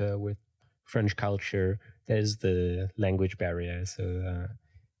encounter with French culture, there's the language barrier. So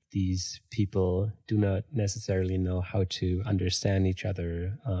these people do not necessarily know how to understand each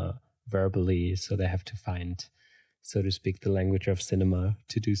other verbally. So they have to find, so to speak, the language of cinema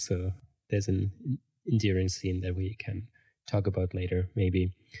to do so. There's an endearing scene that we can talk about later,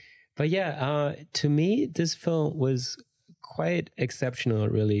 maybe. But yeah, to me, this film was quite exceptional,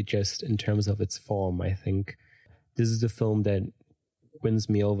 really, just in terms of its form. I think this is a film that wins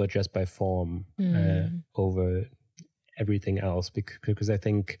me over just by form over everything else, because I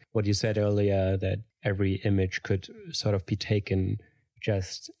think what you said earlier, that every image could sort of be taken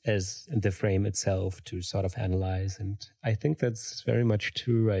just as the frame itself to sort of analyze. And I think that's very much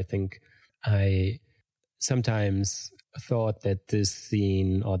true. I think I sometimes thought that this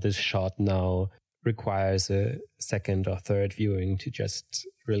scene or this shot now requires a second or third viewing to just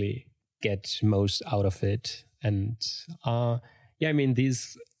really get most out of it. And yeah, I mean,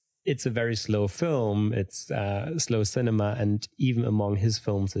 it's a very slow film. It's slow cinema, and even among his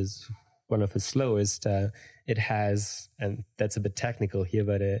films is one of his slowest. It has, and that's a bit technical here,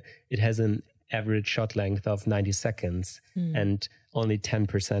 but it has an average shot length of 90 seconds, and only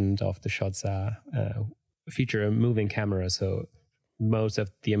 10% of the shots are feature a moving camera. So most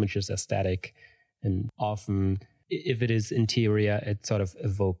of the images are static, and often, if it is interior, it sort of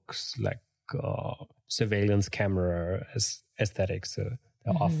evokes like surveillance camera aesthetic. So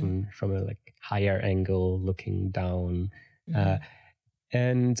they're often from a like higher angle, looking down,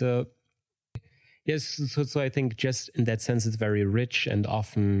 and yes. So I think just in that sense, it's very rich, and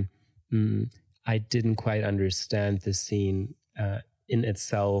often I didn't quite understand the scene in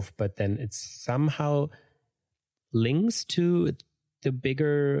itself, but then it somehow links to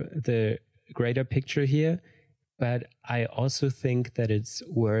the greater picture here. But I also think that it's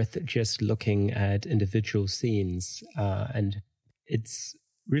worth just looking at individual scenes, and it's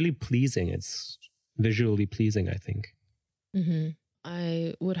really pleasing. It's visually pleasing, I think.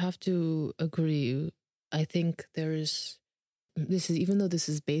 I would have to agree. I think even though this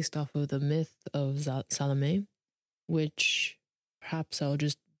is based off of the myth of Salome, which perhaps I'll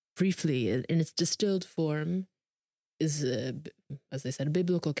just briefly, in its distilled form, is, as I said, a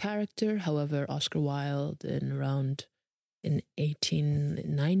biblical character. However, Oscar Wilde in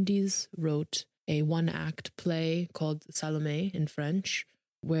 1890s wrote a one-act play called Salome in French,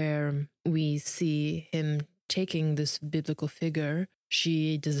 where we see him taking this biblical figure.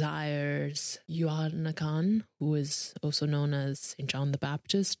 She desires Yohanakan, who is also known as St. John the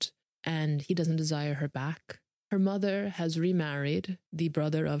Baptist, and he doesn't desire her back. Her mother has remarried the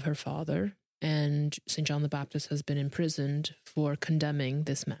brother of her father, and St. John the Baptist has been imprisoned for condemning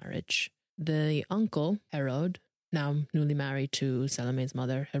this marriage. The uncle, Herod, now newly married to Salome's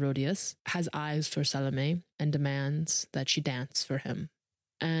mother, Herodias, has eyes for Salome and demands that she dance for him.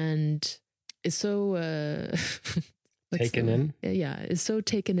 And is so... taken in? Yeah, is so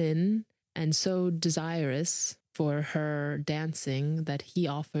taken in and so desirous for her dancing that he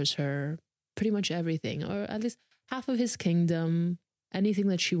offers her pretty much everything, or at least half of his kingdom, anything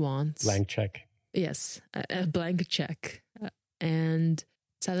that she wants. Blank check. Yes, a blank check. And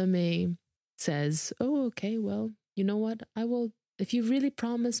Salome says, oh, okay, well, you know what? I will, if you really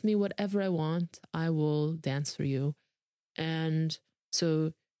promise me whatever I want, I will dance for you. And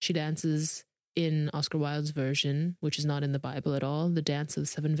so she dances in Oscar Wilde's version, which is not in the Bible at all, the Dance of the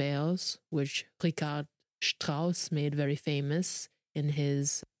Seven Veils, which Richard Strauss made very famous in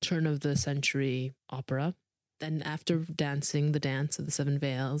his turn of the century opera. Then after dancing the Dance of the Seven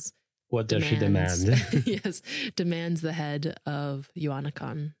Veils, what does she demand? Yes, demands the head of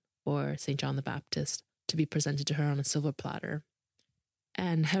Yohanakan, or St. John the Baptist, to be presented to her on a silver platter.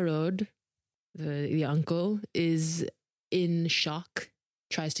 And Herod, the uncle, is in shock,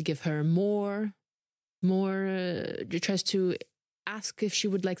 tries to give her more, tries to ask if she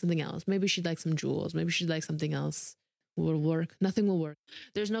would like something else. Maybe she'd like some jewels. Maybe she'd like something else. Will work. Nothing will work.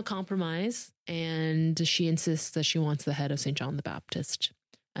 There's no compromise. And she insists that she wants the head of St. John the Baptist.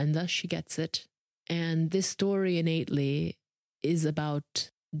 And thus she gets it. And this story innately is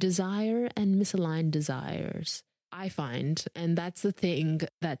about desire and misaligned desires, I find. And that's the thing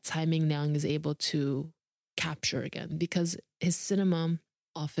that Tsai Ming-Liang is able to capture again, because his cinema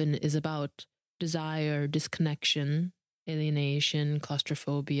often is about desire, disconnection, alienation,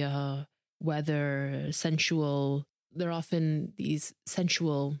 claustrophobia, whether sensual. There are often these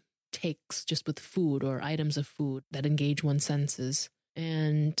sensual takes just with food or items of food that engage one's senses.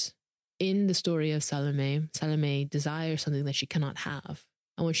 And in the story of Salome, Salome desires something that she cannot have.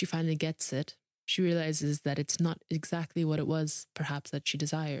 And when she finally gets it, she realizes that it's not exactly what it was, perhaps, that she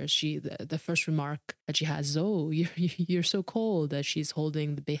desires. The first remark that she has is, oh, you're so cold, as she's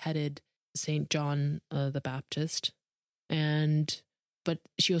holding the beheaded St. John the Baptist. But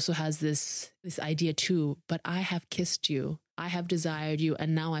she also has this idea too, but I have kissed you, I have desired you,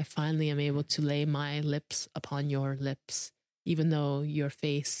 and now I finally am able to lay my lips upon your lips. Even though your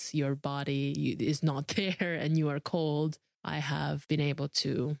face, your body is not there and you are cold, I have been able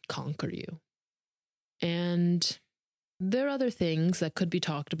to conquer you. And there are other things that could be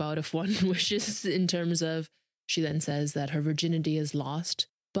talked about if one wishes, in terms of, she then says that her virginity is lost,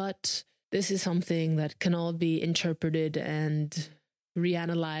 but this is something that can all be interpreted and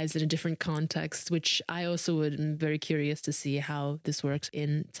reanalyzed in a different context, which I also am very curious to see how this works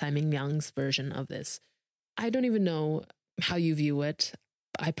in Tsai Ming-Liang's version of this. I don't even know how you view it.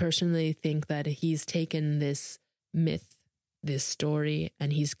 I personally think that he's taken this myth, this story,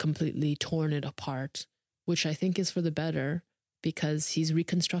 and he's completely torn it apart, which I think is for the better, because he's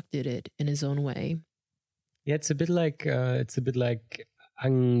reconstructed it in his own way. Yeah, it's a bit like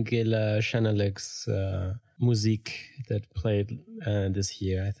Angela Schannelig's Musik that played this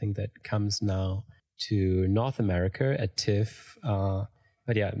year. I think that comes now to North America at TIFF.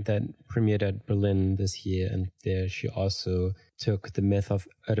 But yeah, that premiered at Berlin this year. And there she also took the myth of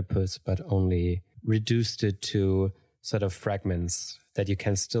Oedipus, but only reduced it to sort of fragments that you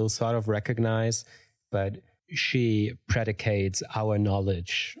can still sort of recognize. But she predicates our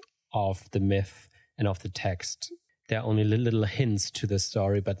knowledge of the myth and of the text. There are only little hints to the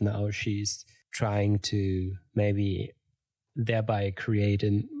story, but now she's trying to maybe thereby create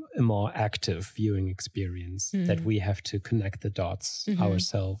a more active viewing experience that we have to connect the dots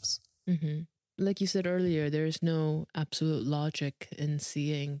ourselves. Mm-hmm. Like you said earlier, there is no absolute logic in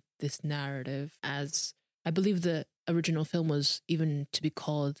seeing this narrative, as I believe the original film was even to be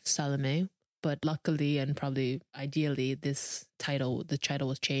called Salome, but luckily and probably ideally the title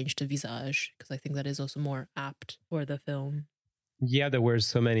was changed to Visage, because I think that is also more apt for the film. Yeah, there were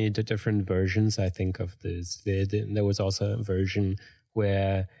so many different versions, I think, of this. There was also a version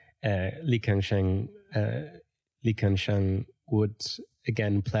where Li Kangsheng would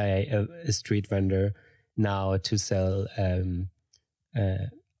again play a street vendor now to sell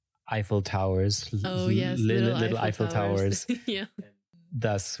Eiffel Towers. Oh, yes. Little Eiffel Towers. Yeah.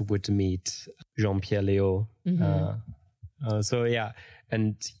 Thus would meet Jean-Pierre Léaud. So yeah.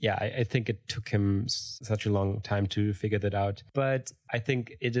 And yeah, I think it took him such a long time to figure that out. But I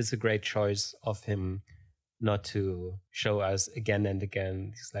think it is a great choice of him not to show us again and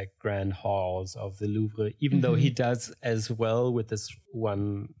again these like grand halls of the Louvre, even though he does as well with this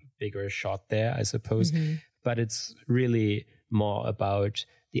one bigger shot there, I suppose. But it's really more about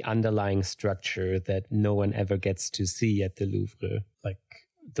the underlying structure that no one ever gets to see at the Louvre, like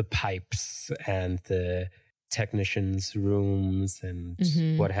the pipes and the technicians' rooms and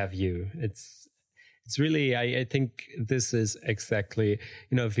what have you. It's really, I think this is exactly,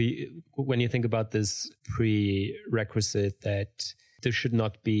 when you think about this prerequisite that this should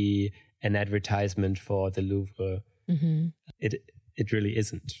not be an advertisement for the Louvre, it really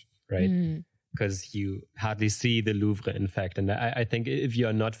isn't, right? Because you hardly see the Louvre, in fact. And I think if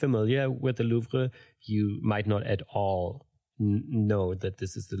you're not familiar with the Louvre, you might not at all know that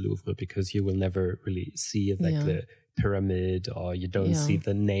this is the Louvre, because you will never really see the pyramid, or you don't see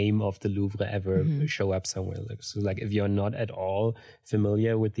the name of the Louvre ever show up somewhere. So if you're not at all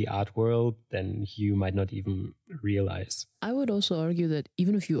familiar with the art world, then you might not even realize. I would also argue that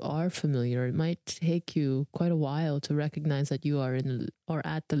even if you are familiar, it might take you quite a while to recognize that you are in or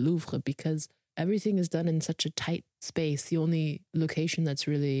at the Louvre, because everything is done in such a tight space. The only location that's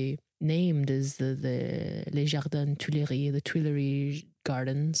really named is the Les Jardins Tuileries, the Tuileries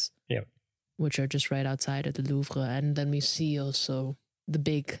Gardens, which are just right outside of the Louvre. And then we see also the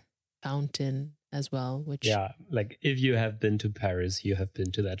big fountain as well, which... Yeah, like if you have been to Paris, you have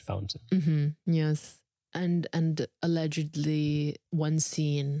been to that fountain. Yes. And allegedly one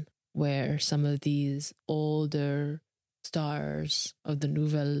scene where some of these older stars of the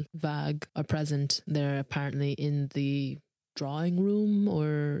Nouvelle Vague are present. They're apparently in the drawing room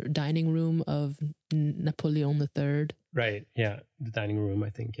or dining room of Napoleon III. Right, yeah. The dining room, I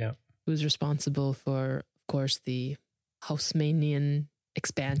think, yeah. Who's responsible for, of course, the Haussmannian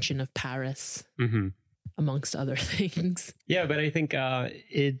expansion of Paris, amongst other things. Yeah, but I think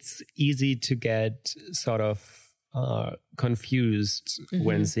it's easy to get sort of confused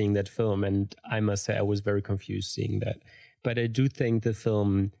when seeing that film. And I must say I was very confused seeing that. But I do think the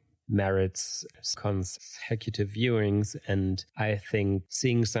film merits consecutive viewings. And I think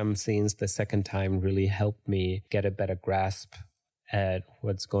seeing some scenes the second time really helped me get a better grasp at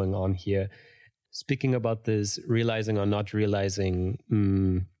what's going on here. Speaking about this, realizing or not realizing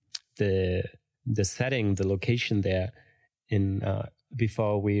the setting, the location there, in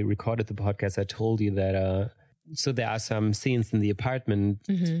before we recorded the podcast, I told you that so there are some scenes in the apartment.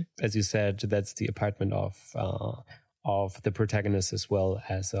 As you said, that's the apartment of the protagonist as well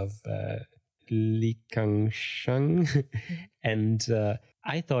as of Li Kangsheng. And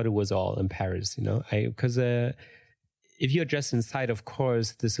I thought it was all in Paris, because if you're just inside, of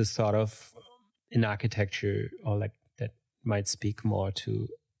course, this is sort of an architecture or like that might speak more to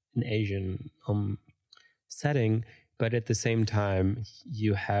an Asian setting. But at the same time,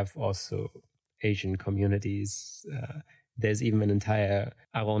 you have also Asian communities. There's even an entire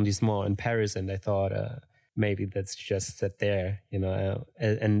arrondissement in Paris. And I thought maybe that's just set there,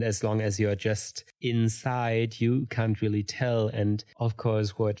 and as long as you're just inside, you can't really tell. And of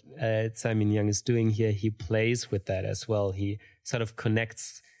course, what Tsai Ming-Liang is doing here, he plays with that as well. He sort of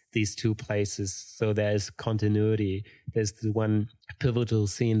connects these two places. So there's continuity. There's the one pivotal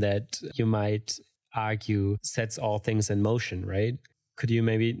scene that you might argue sets all things in motion, right? Could you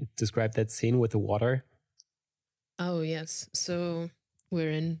maybe describe that scene with the water? Oh, yes. So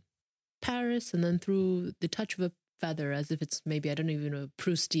we're in Paris, and then through the touch of a feather, as if it's maybe, I don't even know,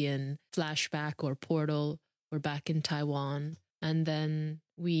 Proustian flashback or portal, we're back in Taiwan. And then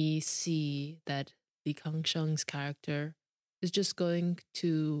we see that Li Kangsheng's character is just going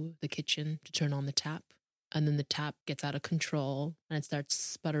to the kitchen to turn on the tap. And then the tap gets out of control and it starts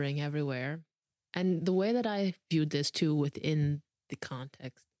sputtering everywhere. And the way that I viewed this too within the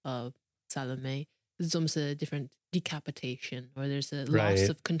context of Salome, it's almost a different decapitation, or there's a loss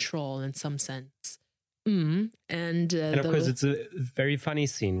of control in some sense. And of course, it's a very funny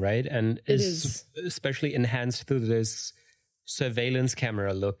scene, right? And is especially enhanced through this surveillance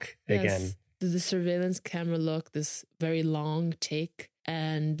camera look again. The surveillance camera look, this very long take,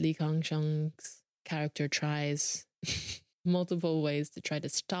 and Li Kangsheng's character tries multiple ways to try to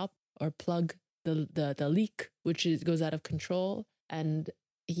stop or plug the leak, which goes out of control. And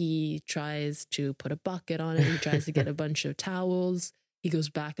he tries to put a bucket on it. He tries to get a bunch of towels. He goes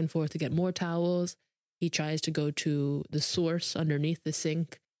back and forth to get more towels. He tries to go to the source underneath the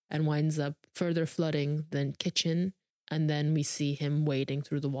sink and winds up further flooding the kitchen. And then we see him wading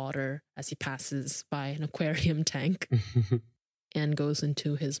through the water as he passes by an aquarium tank and goes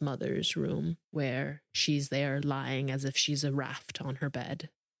into his mother's room, where she's there lying as if she's a raft on her bed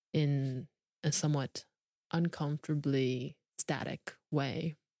in a somewhat uncomfortably static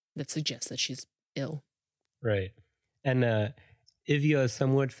way that suggests that she's ill. Right. And if you are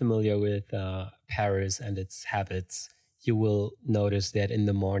somewhat familiar with Paris and its habits, you will notice that in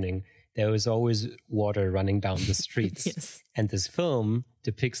the morning there is always water running down the streets. Yes. And this film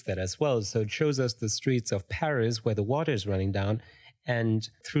depicts that as well. So it shows us the streets of Paris where the water is running down. And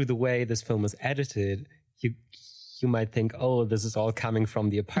through the way this film is edited, you might think, oh, this is all coming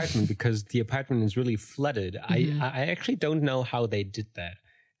from the apartment because the apartment is really flooded. Mm-hmm. I actually don't know how they did that.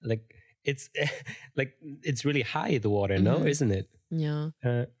 Like, it's like it's really high, the water, mm-hmm. no, isn't it? Yeah.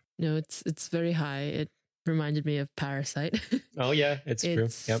 No, it's very high. It reminded me of Parasite. Oh yeah, it's true.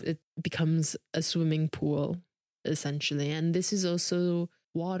 Yep. It becomes a swimming pool essentially, and this is also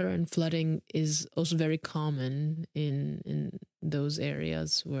water and flooding is also very common in those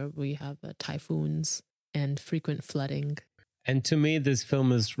areas where we have typhoons and frequent flooding. And to me, this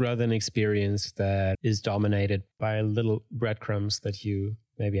film is rather an experience that is dominated by little breadcrumbs that you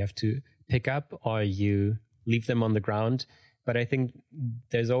maybe have to pick up or you leave them on the ground. But I think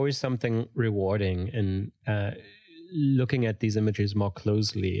there's always something rewarding in looking at these images more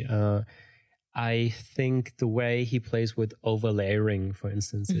closely. I think the way he plays with overlayering, for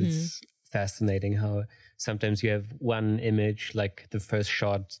instance, mm-hmm. is fascinating. How sometimes you have one image, like the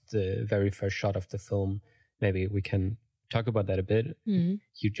very first shot of the film. Maybe we can talk about that a bit. Mm-hmm.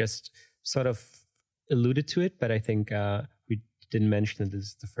 You just sort of alluded to it, but I think we didn't mention that this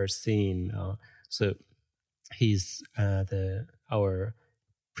is the first scene. So he's our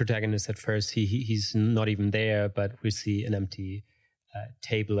protagonist at first. He's not even there, but we see an empty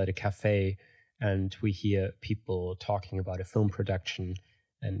table at a cafe, and we hear people talking about a film production,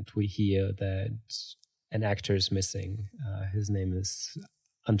 and we hear that an actor is missing. His name is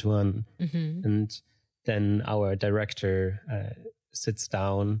Antoine, mm-hmm. and then our director sits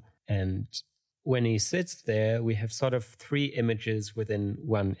down, and when he sits there, we have sort of three images within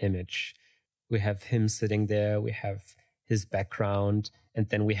one image. We have him sitting there, we have his background, and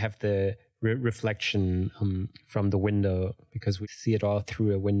then we have the reflection from the window, because we see it all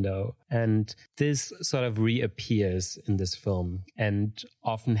through a window. And this sort of reappears in this film and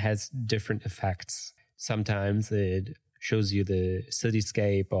often has different effects. Sometimes it shows you the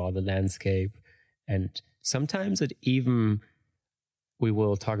cityscape or the landscape, and sometimes it even, we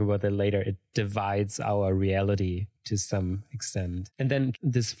will talk about that later, it divides our reality to some extent. And then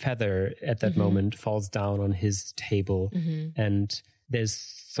this feather at that mm-hmm. moment falls down on his table, mm-hmm. and there's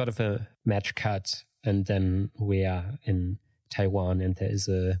sort of a match cut, and then we are in Taiwan, and there is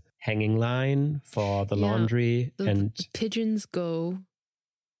a hanging line for the laundry. And the pigeons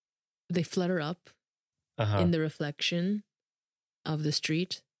they flutter up in the reflection of the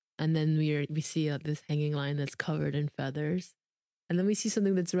street, and then we see this hanging line that's covered in feathers. And then we see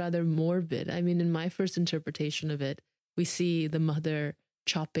something that's rather morbid. I mean, in my first interpretation of it, we see the mother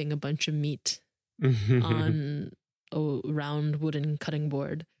chopping a bunch of meat on a round wooden cutting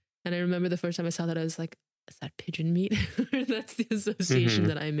board. And I remember the first time I saw that, I was like, is that pigeon meat? That's the association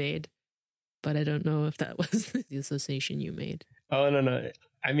that I made. But I don't know if that was the association you made. Oh, no.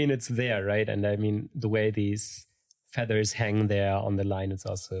 I mean, it's there, right? And I mean, the way these feathers hang there on the line, it's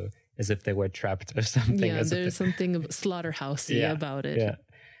also as if they were trapped or something. Yeah, there's something slaughterhousey about it. Yeah.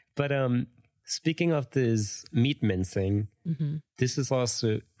 But speaking of this meat mincing, mm-hmm. this is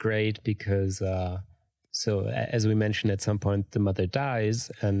also great because, so as we mentioned, at some point the mother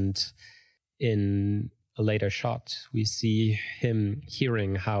dies, and in a later shot, we see him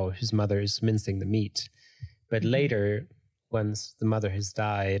hearing how his mother is mincing the meat. But mm-hmm. later, once the mother has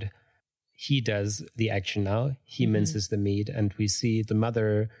died, he does the action now. He mm-hmm. minces the meat, and we see the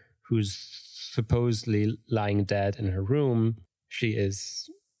mother, who's supposedly lying dead in her room. She is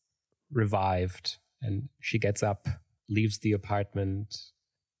revived, and she gets up, leaves the apartment,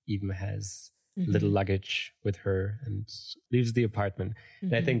 even has mm-hmm. little luggage with her, and leaves the apartment. Mm-hmm.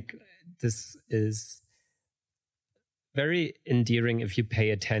 And I think this is very endearing if you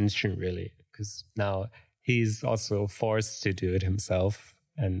pay attention, really, because now he's also forced to do it himself.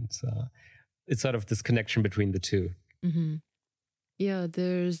 And it's sort of this connection between the two. Mm-hmm. Yeah,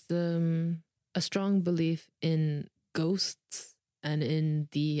 there's a strong belief in ghosts and in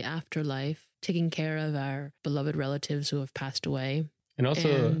the afterlife, taking care of our beloved relatives who have passed away. And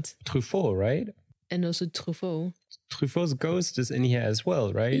also Truffaut, right? And also Truffaut. Truffaut's ghost is in here as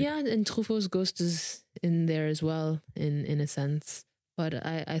well, right? Yeah, and Truffaut's ghost is in there as well, in a sense. But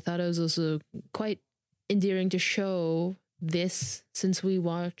I thought it was also quite endearing to show this, since we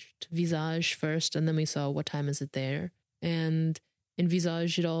watched Visage first and then we saw What Time Is It There? And in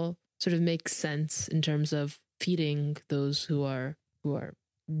Visage, it all sort of makes sense in terms of feeding those who are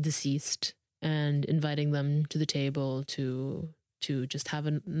deceased and inviting them to the table to just have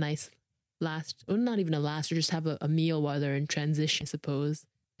a nice last, or not even a last, or just have a meal while they're in transition, I suppose.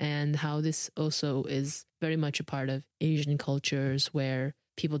 And how this also is very much a part of Asian cultures where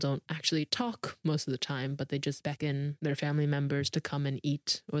people don't actually talk most of the time, but they just beckon their family members to come and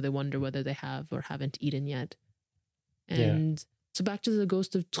eat, or they wonder whether they have or haven't eaten yet. And so back to the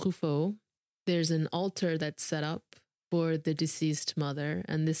ghost of Truffaut, there's an altar that's set up for the deceased mother.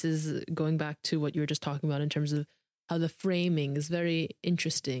 And this is going back to what you were just talking about in terms of how the framing is very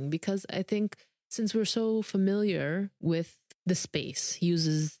interesting, because I think since we're so familiar with the space, he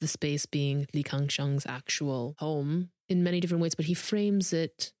uses the space being Li Kangsheng's actual home in many different ways, but he frames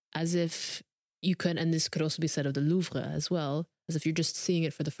it as if you could, and this could also be said of the Louvre as well, as if you're just seeing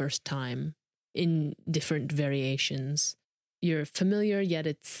it for the first time in different variations. You're familiar, yet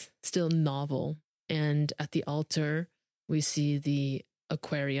it's still novel. And at the altar, we see the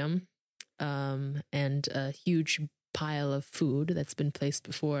aquarium and a huge pile of food that's been placed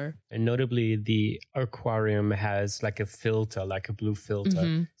before. And notably, the aquarium has like a filter, like a blue filter.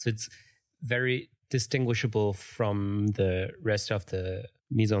 Mm-hmm. So it's very distinguishable from the rest of the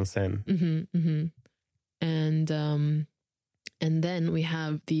mise en scène. Mm-hmm, mm-hmm. And then we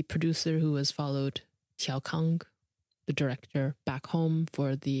have the producer who has followed Xiao Kang, the director, back home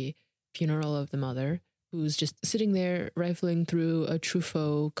for the funeral of the mother, who's just sitting there rifling through a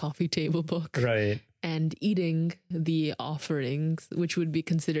Truffaut coffee table book. Right. And eating the offerings, which would be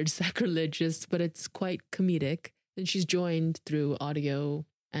considered sacrilegious, but it's quite comedic. And she's joined through audio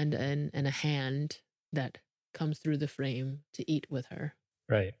and a hand that comes through the frame to eat with her.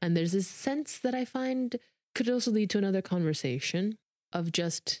 Right. And there's this sense that I find could also lead to another conversation of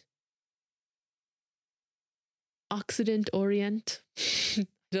just Occident, Orient. I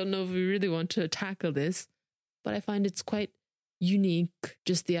don't know if we really want to tackle this, but I find it's quite unique,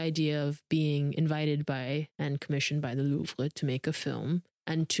 just the idea of being invited by and commissioned by the Louvre to make a film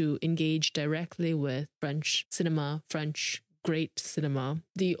and to engage directly with French cinema, French great cinema,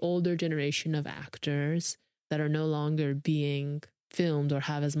 the older generation of actors that are no longer being filmed or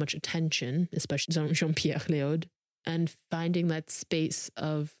have as much attention, especially Jean-Pierre Léaud, and finding that space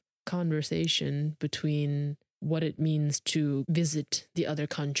of conversation between what it means to visit the other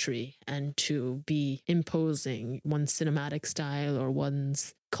country and to be imposing one's cinematic style or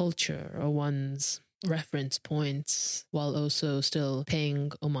one's culture or one's reference points, while also still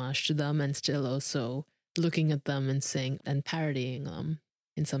paying homage to them and still also looking at them and saying and parodying them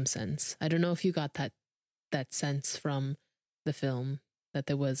in some sense. I don't know if you got that sense from the film, that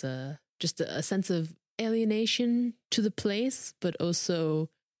there was just a sense of alienation to the place, but also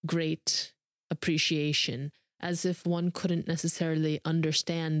great appreciation, as if one couldn't necessarily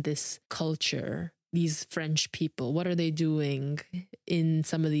understand this culture, these French people. What are they doing in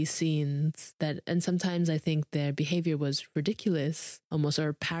some of these scenes? And sometimes I think their behavior was ridiculous, almost,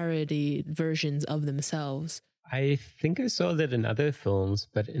 or parody versions of themselves. I think I saw that in other films,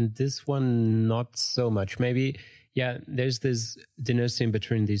 but in this one, not so much. Maybe, yeah, there's this dinner scene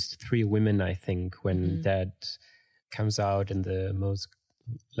between these three women, I think, when that comes out in the most,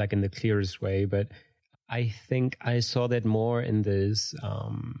 like in the clearest way, but I think I saw that more in this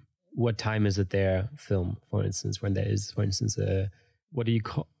What Time Is It There film, for instance, when there is, for instance, what do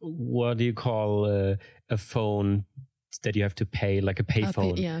you call a phone that you have to pay, like a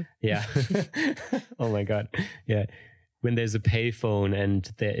payphone? Yeah. Oh my God. Yeah. When there's a payphone and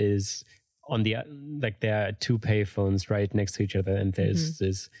there is there are two payphones right next to each other, and there's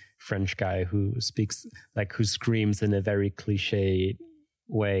this French guy who speaks, who screams in a very cliche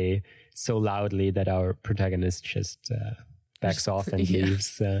way so loudly that our protagonist just backs off and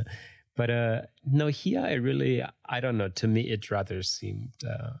leaves. But no, here I don't know. To me, it rather seemed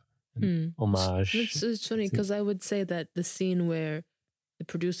an homage. It's funny because I would say that the scene where the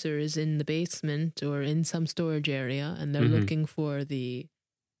producer is in the basement or in some storage area and they're looking for the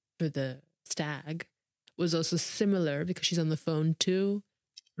stag was also similar, because she's on the phone too.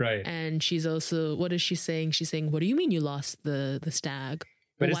 Right. And she's also, what is she saying? She's saying, what do you mean you lost the stag?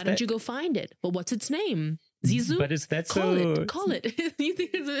 Well, why don't you go find it? Well, what's its name? Zizou? But is that Call it. You think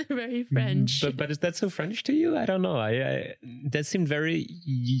it's very French. But is that so French to you? I don't know. I that seemed very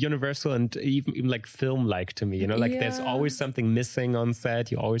universal and even like film-like to me. There's always something missing on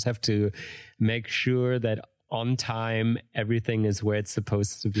set. You always have to make sure that on time everything is where it's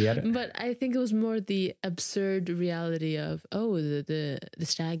supposed to be at. But I think it was more the absurd reality of, the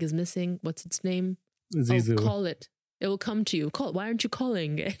stag is missing. What's its name? Zizou. Oh, call it. It will come to you. Call it. Why aren't you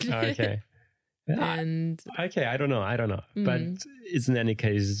calling it? Okay. And okay, I don't know. But it's in any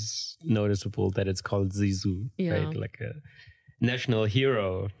case noticeable that it's called Zizou, right? Like a national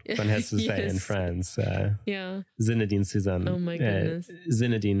hero, one has to say in France. Zinedine Zidane. Oh my goodness.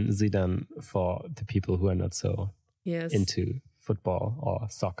 Zinedine Zidane for the people who are not so into football or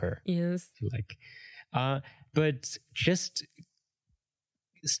soccer. Yes. If you like. But just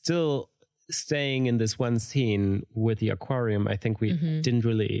still staying in this one scene with the aquarium, I think we didn't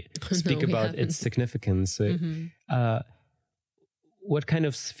really speak about its significance. So, what kind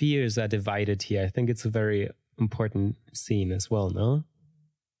of spheres are divided here? I think it's a very important scene as well, no?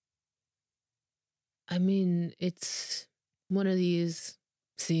 I mean, it's one of these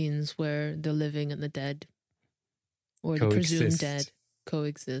scenes where the living and the dead, or the presumed dead,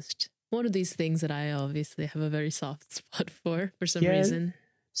 coexist. One of these things that I obviously have a very soft spot for some reason.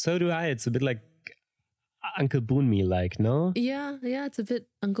 So do I. It's a bit like Uncle Boonmee-like, no? Yeah, it's a bit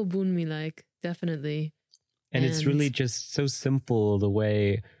Uncle Boonmee-like, definitely. And it's really just so simple the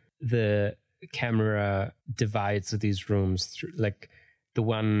way the camera divides these rooms. Like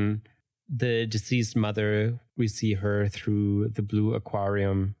the deceased mother, we see her through the blue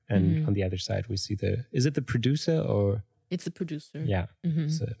aquarium, and on the other side we see is it the producer or? It's the producer. Yeah.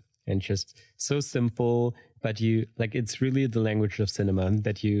 So, and just so simple, but it's really the language of cinema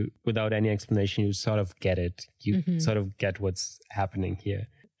that you, without any explanation, you sort of get it. You sort of get what's happening here.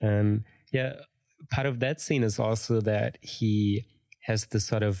 And part of that scene is also that he has this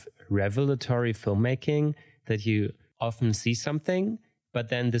sort of revelatory filmmaking that you often see something, but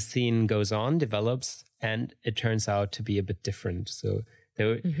then the scene goes on, develops, and it turns out to be a bit different. So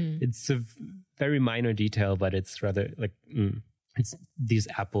it's a very minor detail, but it's rather like, it's these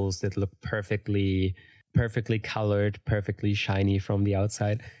apples that look perfectly colored, perfectly shiny from the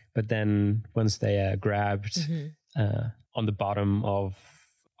outside. But then once they are grabbed on the bottom of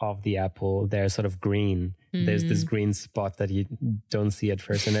the apple, they're sort of green. There's this green spot that you don't see at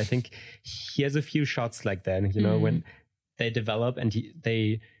first. And I think he has a few shots like that, when they develop and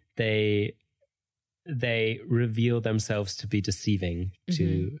they reveal themselves to be deceiving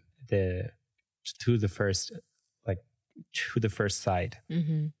to the first sight.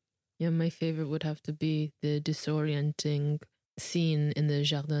 Yeah, my favorite would have to be the disorienting scene in the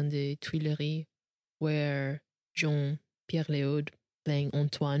Jardin des Tuileries, where Jean-Pierre Léaud, playing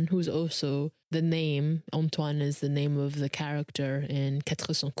Antoine, who's also the name, Antoine is the name of the character in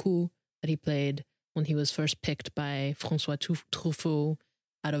 400 coups that he played when he was first picked by François Truffaut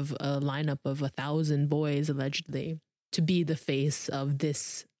out of a lineup of 1,000 boys, allegedly, to be the face of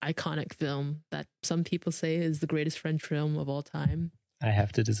this iconic film that some people say is the greatest French film of all time. I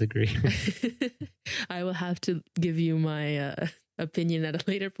have to disagree. I will have to give you my opinion at a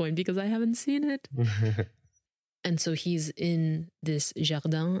later point because I haven't seen it. And so he's in this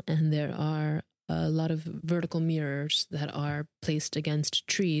jardin, and there are a lot of vertical mirrors that are placed against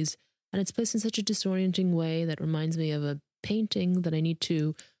trees. And it's placed in such a disorienting way that reminds me of a painting that I need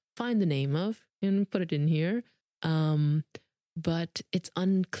to find the name of and put it in here. But it's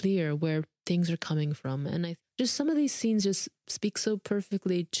unclear where things are coming from. And just some of these scenes just speak so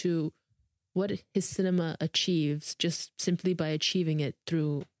perfectly to what his cinema achieves just simply by achieving it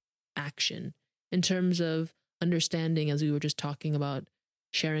through action, in terms of understanding, as we were just talking about,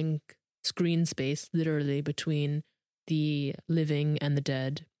 sharing screen space literally between the living and the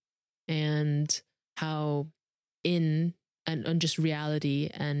dead, and how and just reality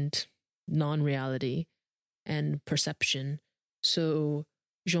and non-reality and perception. So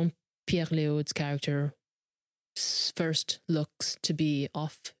Jean-Pierre Léaud's character first looks to be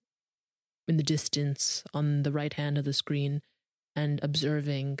off in the distance on the right hand of the screen and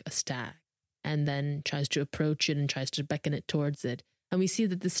observing a stag, and then tries to approach it and tries to beckon it towards it. And we see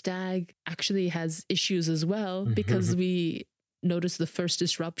that the stag actually has issues as well, because we notice the first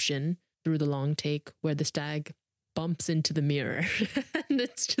disruption through the long take where the stag bumps into the mirror. And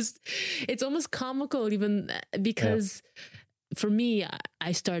it's almost comical, even because for me,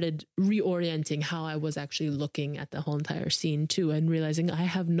 I started reorienting how I was actually looking at the whole entire scene too, and realizing I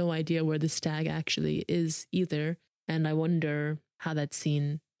have no idea where the stag actually is either. And I wonder how that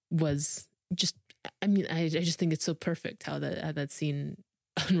scene was just, I mean, I just think it's so perfect how that scene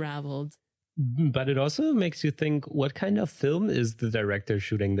unraveled. But it also makes you think, what kind of film is the director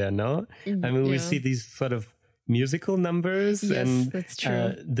shooting there, no? I mean, we see these sort of musical numbers, and that's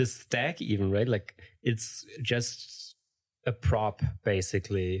true. The stag even, right? Like, it's just a prop,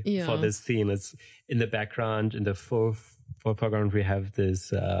 basically, for this scene. It's in the background, in the foreground, we have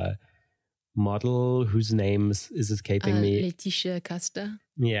this model whose name is escaping me. Laetitia Casta.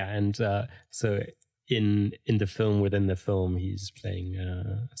 Yeah, and so in the film, within the film, he's playing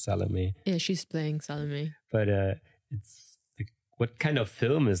Salome. Yeah, she's playing Salome. But it's like, what kind of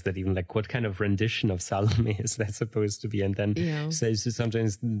film is that even? Like, what kind of rendition of Salome is that supposed to be? And then so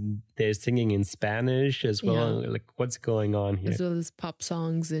sometimes they're singing in Spanish as well. Like, what's going on here? As well as pop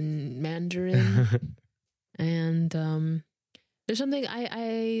songs in Mandarin. And there's something,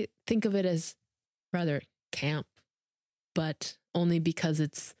 I think of it as rather camp, but only because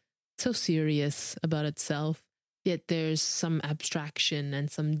it's so serious about itself, yet there's some abstraction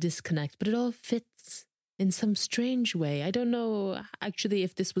and some disconnect, but it all fits in some strange way. I don't know actually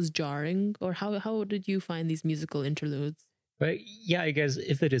if this was jarring, or how did you find these musical interludes? But yeah, I guess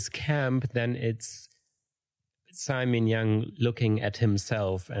if it is camp, then it's Tsai Ming-Liang looking at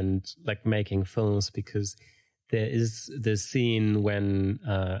himself and like making films, because there is the scene when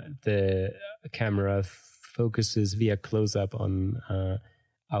the camera focuses via close-up on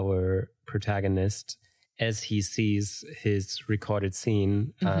our protagonist as he sees his recorded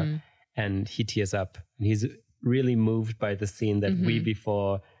scene, and he tears up. And he's really moved by the scene that we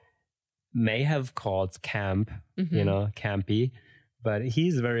before may have called camp, campy. But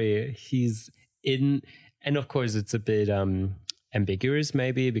he's in, and of course it's a bit ambiguous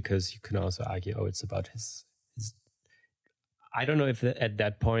maybe, because you can also argue, it's about his I don't know if at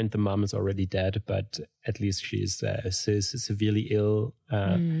that point the mom is already dead, but at least she's severely ill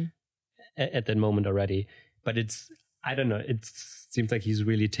at that moment already. But I don't know, it seems like he's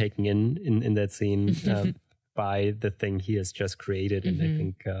really taken in that scene by the thing he has just created. And I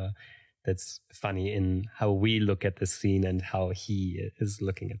think that's funny in how we look at the scene and how he is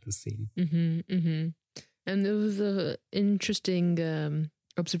looking at the scene. And there was an interesting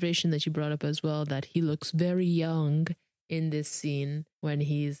observation that you brought up as well, that he looks very young in this scene when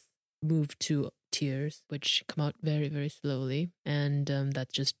he's moved to tears, which come out very, very slowly. And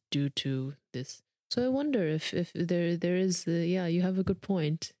that's just due to this. So I wonder if there is, you have a good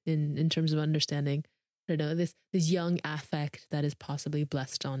point in terms of understanding, I don't know, this young affect that is possibly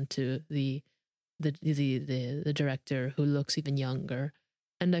blessed onto the director, who looks even younger.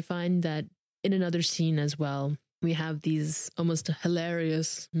 And I find that in another scene as well, we have these almost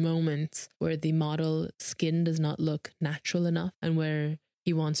hilarious moments where the model skin does not look natural enough, and where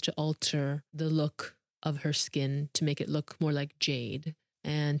he wants to alter the look of her skin to make it look more like jade,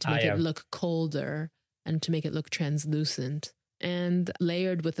 and to make it look colder, and to make it look translucent. And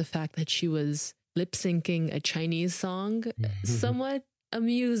layered with the fact that she was lip syncing a Chinese song, somewhat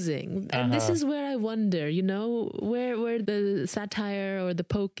amusing. And this is where I wonder, where the satire or the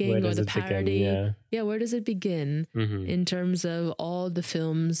poking or the parody, where does it begin in terms of all the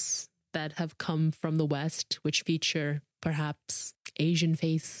films that have come from the West, which feature perhaps Asian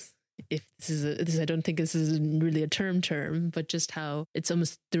face? If I don't think this is really a term, but just how it's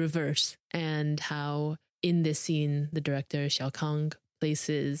almost the reverse, and how in this scene the director Xiao Kang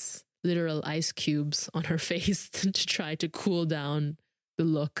places literal ice cubes on her face to try to cool down the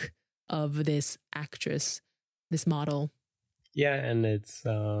look of this actress, this model. Yeah, and it's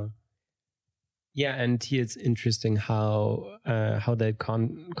and here it's interesting how that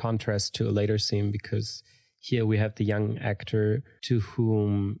contrasts to a later scene, because here we have the young actor to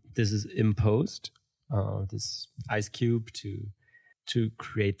whom this is imposed, this ice cube to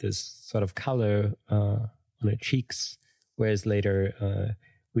create this sort of color on her cheeks, whereas later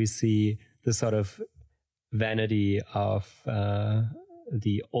we see the sort of vanity of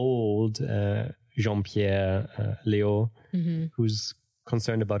the old Jean-Pierre Léo, who's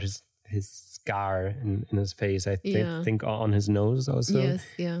concerned about his scar in his face. I think on his nose also. Yes,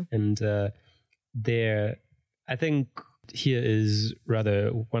 yeah. And I think here is rather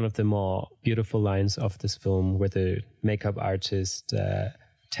one of the more beautiful lines of this film, where the makeup artist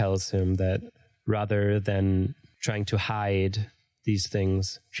tells him that rather than trying to hide these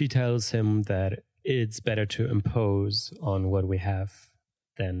things, she tells him that it's better to impose on what we have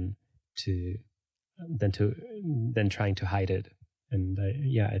than trying to hide it. And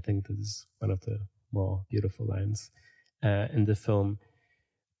I think this is one of the more beautiful lines in the film.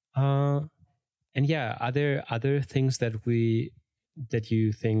 Are there other things that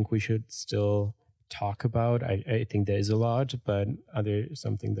you think we should still talk about? I think there is a lot, but are there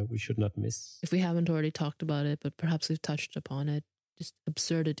something that we should not miss? If we haven't already talked about it, but perhaps we've touched upon it, just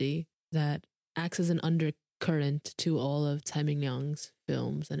absurdity that acts as an undercurrent to all of Tsai Ming-Liang's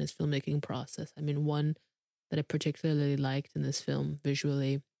films and his filmmaking process. I mean, one that I particularly liked in this film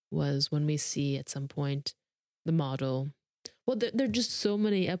visually was when we see at some point the model. Well, there are just so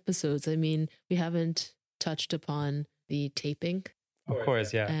many episodes. I mean, we haven't touched upon the taping. Of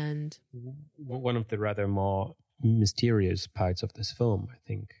course, yeah. And one of the rather more mysterious parts of this film, I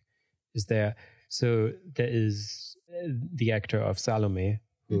think, is there. So there is the actor of Salome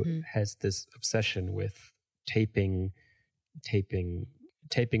who has this obsession with taping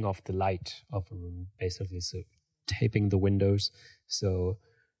off the light of a room, basically. So taping the windows. So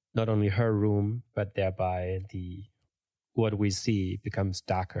not only her room, but thereby what we see becomes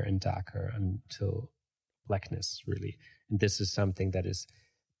darker and darker until blackness, really. And this is something that is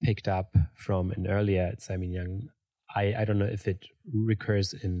picked up from an earlier Tsai Ming-Liang. I don't know if it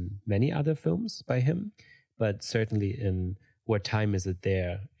recurs in many other films by him, but certainly in What Time Is It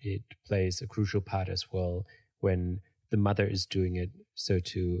There, it plays a crucial part as well when the mother is doing it, so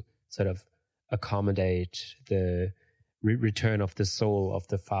to sort of accommodate the return of the soul of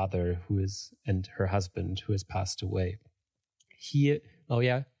the father and her husband who has passed away. Here, tell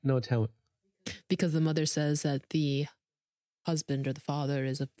me. Because the mother says that the husband or the father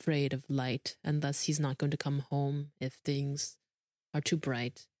is afraid of light, and thus he's not going to come home if things are too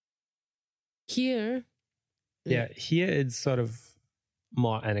bright. Here it's sort of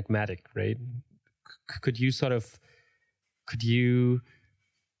more enigmatic, right? Could you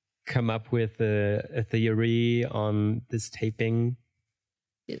come up with a theory on this taping?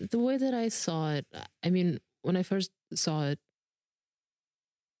 The way that I saw it, I mean, when I first saw it,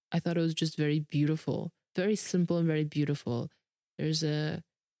 I thought it was just very beautiful, very simple and very beautiful. There's a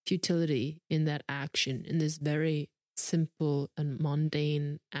futility in that action, in this very simple and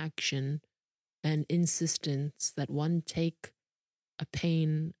mundane action, and insistence that one take a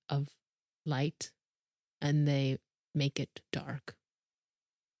pane of light and they make it dark.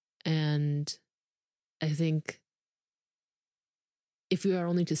 And I think if we are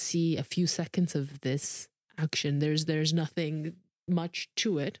only to see a few seconds of this action, there's nothing much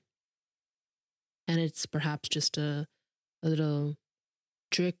to it. And it's perhaps just a little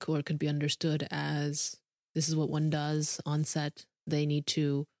trick, or it could be understood as this is what one does on set. They need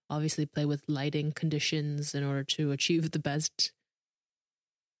to obviously play with lighting conditions in order to achieve the best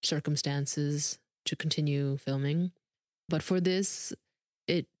circumstances to continue filming. But for this,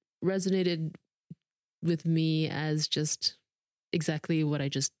 it resonated with me as just exactly what I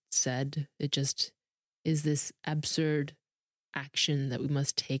just said. It just is this absurd action that we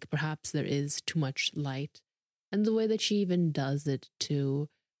must take. Perhaps there is too much light. And the way that she even does it too,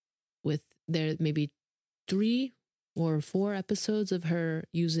 with there maybe 3 or 4 episodes of her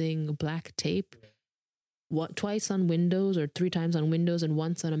using black tape, twice on windows or 3 times on windows and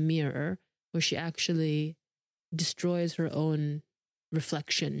once on a mirror, where she actually destroys her own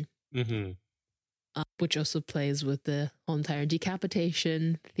reflection, which also plays with the whole entire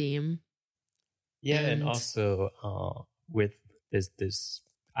decapitation theme. Yeah, and also with this,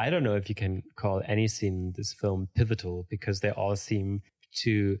 I don't know if you can call any scene in this film pivotal, because they all seem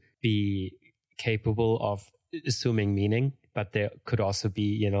to be capable of assuming meaning, but there could also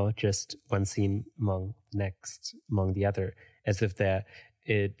be, just one scene among the other, as if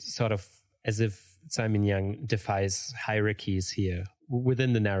Tsai Ming-Liang defies hierarchies here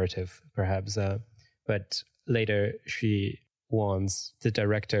within the narrative, perhaps. But later she warns the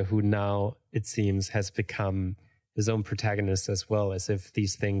director, who now, it seems, has become his own protagonist as well, as if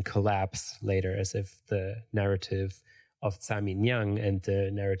these things collapse later, as if the narrative of Tsai Ming-Liang and the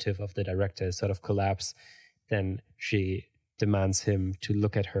narrative of the director sort of collapse. Then she demands him to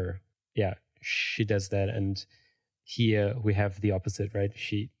look at her. Yeah, she does that. And here we have the opposite, right?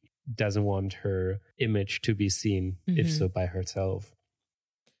 She doesn't want her image to be seen, if so by herself.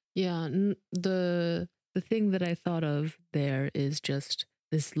 Yeah, the thing that I thought of there is just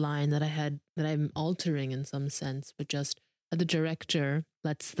this line that I'm altering in some sense, but just the director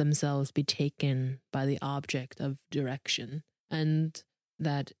lets themselves be taken by the object of direction, and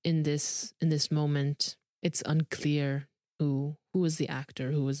that in this moment it's unclear who was the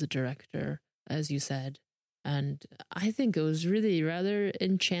actor, who was the director, as you said. And I think it was really rather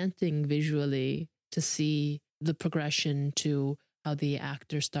enchanting visually to see the progression to how the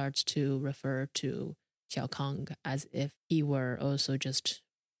actor starts to refer to Xiao Kang as if he were also just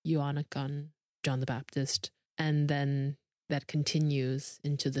Yuanakan, John the Baptist. And then that continues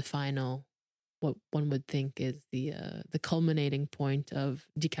into the final, what one would think is the culminating point of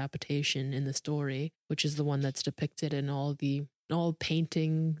decapitation in the story, which is the one that's depicted in all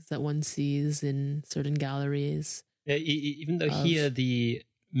paintings that one sees in certain galleries. Yeah, even though here the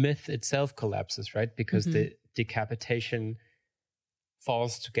myth itself collapses, right? Because the decapitation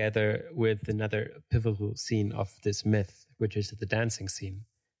falls together with another pivotal scene of this myth, which is the dancing scene.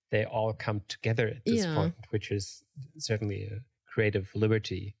 They all come together at this point, which is certainly a creative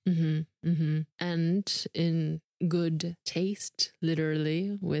liberty. And in good taste,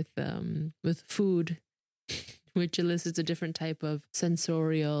 literally, with food which elicits a different type of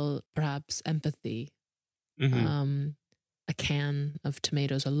sensorial, perhaps empathy. A can of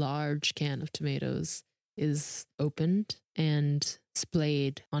tomatoes, a large can of tomatoes, is opened and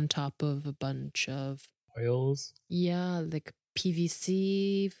splayed on top of a bunch of oils. Yeah, like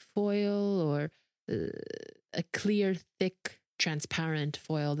PVC foil or a clear, thick, transparent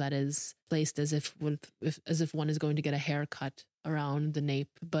foil that is placed as if one is going to get a haircut around the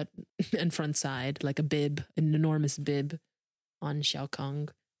nape, but and front side, like a bib, an enormous bib on Xiao Kang.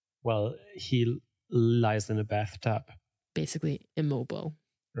 Well, he lies in a bathtub. Basically immobile.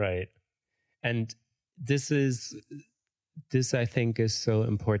 Right. And this I think is so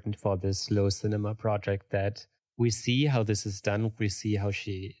important for this slow cinema project, that we see how this is done. We see how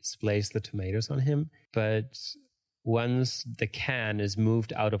she splays the tomatoes on him. But once the can is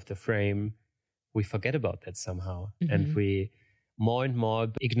moved out of the frame, we forget about that somehow. And we more and more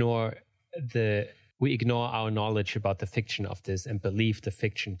ignore our knowledge about the fiction of this and believe the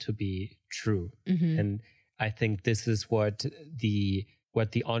fiction to be true. And I think this is what the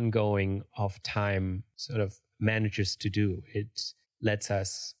ongoing of time sort of manages to do. It lets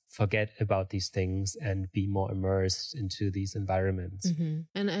us forget about these things and be more immersed into these environments.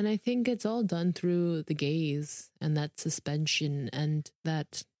 And I think it's all done through the gaze and that suspension, and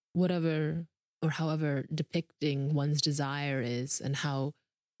that whatever or however depicting one's desire is, and how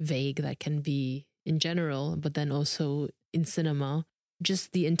vague that can be in general, but then also in cinema,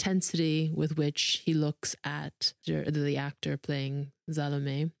 just the intensity with which he looks at the actor playing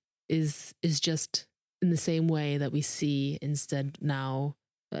Salome is just in the same way that we see instead now,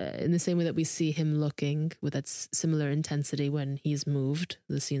 in the same way that we see him looking with that similar intensity when he's moved,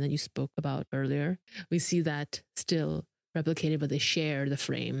 the scene that you spoke about earlier. We see that still replicated, but they share the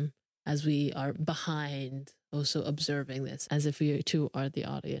frame as we are behind, also observing this, as if we too are the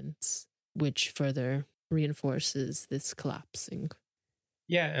audience, which further reinforces this collapsing.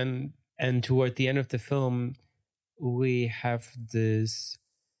 Yeah, and toward the end of the film, we have this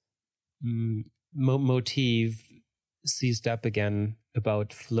motif seized up again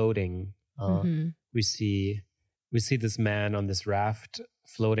about floating. We see this man on this raft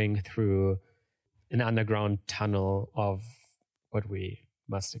floating through an underground tunnel of what we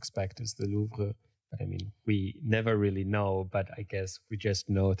must expect is the Louvre. But I mean, we never really know, but I guess we just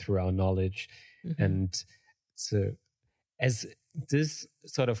know through our knowledge. And so as this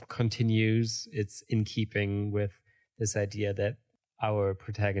sort of continues, it's in keeping with this idea that our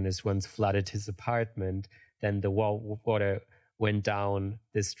protagonist once flooded his apartment, then the water went down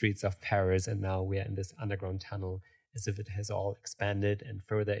the streets of Paris, and now we are in this underground tunnel, as if it has all expanded and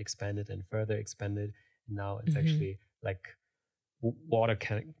further expanded and further expanded. And now it's actually like water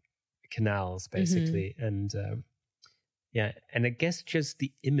canals, basically. And and I guess just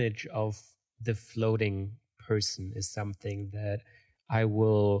the image of the floating person is something that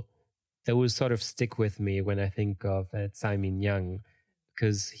will sort of stick with me when I think of Tsai Ming-Liang,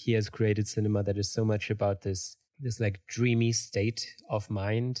 because he has created cinema that is so much about this like dreamy state of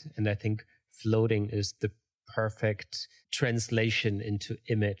mind. And I think floating is the perfect translation into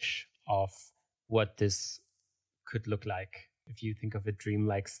image of what this could look like. If you think of a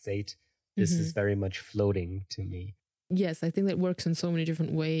dreamlike state, this is very much floating to me. Yes, I think that works in so many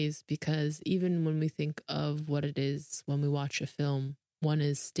different ways, because even when we think of what it is when we watch a film, one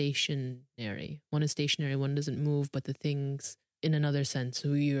is stationary, one doesn't move, but the things in another sense,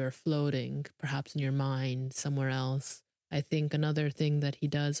 you are floating, perhaps in your mind somewhere else. I think another thing that he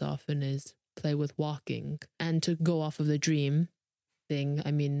does often is play with walking. And to go off of the dream thing,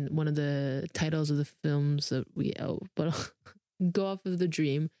 I mean, one of the titles of the films that go off of the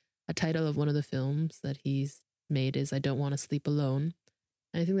dream, a title of one of the films that he's made is I Don't Want to Sleep Alone.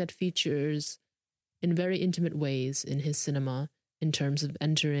 And I think that features in very intimate ways in his cinema in terms of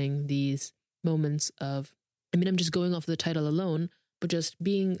entering these moments of, I mean, I'm just going off the title alone, but just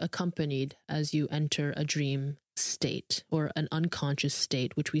being accompanied as you enter a dream state or an unconscious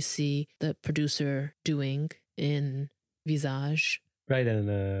state, which we see the producer doing in Visage. Right,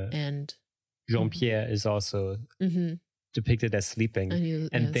 and Jean-Pierre is also depicted as sleeping.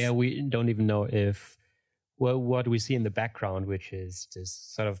 And there we don't even know if, well, what we see in the background, which is this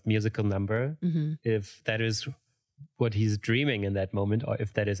sort of musical number, if that is what he's dreaming in that moment, or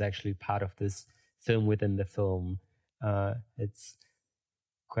if that is actually part of this film within the film. It's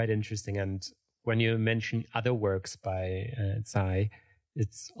quite interesting. And when you mention other works by Tsai,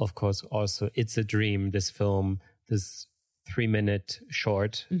 it's of course also It's a Dream, this film, this 3-minute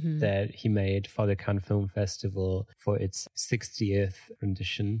short that he made for the Cannes Film Festival for its 60th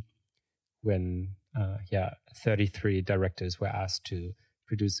rendition, when 33 directors were asked to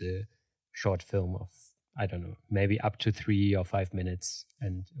produce a short film of I don't know, maybe up to 3 or 5 minutes,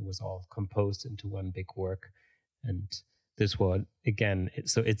 and it was all composed into one big work. And this one, again,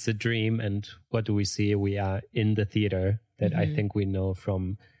 so it's a dream. And what do we see? We are in the theater that I think we know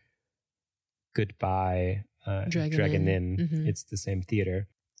from Goodbye, Dragon Inn. It's the same theater.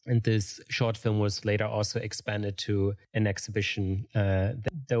 And this short film was later also expanded to an exhibition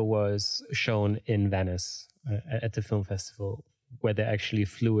that was shown in Venice at the film festival, where they actually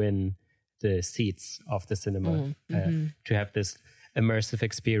flew in the seats of the cinema to have this immersive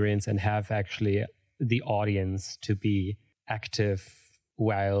experience and have actually the audience to be active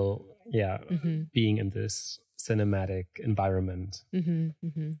while being in this cinematic environment. And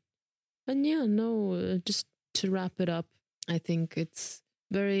just to wrap it up, I think it's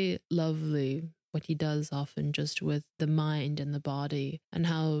very lovely what he does often just with the mind and the body, and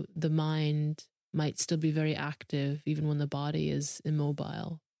how the mind might still be very active even when the body is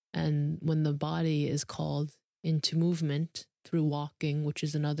immobile. And when the body is called into movement through walking, which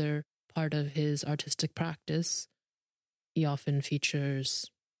is another part of his artistic practice, he often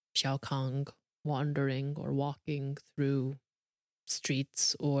features Xiao Kang wandering or walking through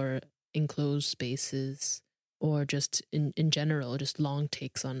streets or enclosed spaces, or just in general, just long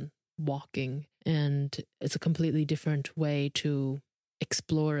takes on walking. And it's a completely different way to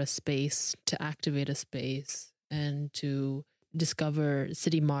explore a space, to activate a space, and to discover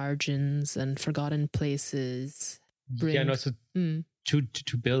city margins and forgotten places. And also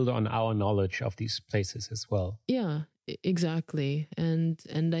to build on our knowledge of these places as well. Yeah, exactly. And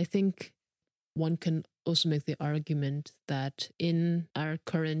I think one can also make the argument that in our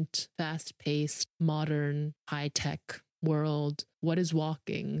current fast-paced, modern, high-tech world, what is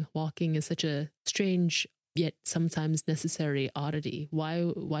walking? Walking is such a strange yet sometimes necessary oddity.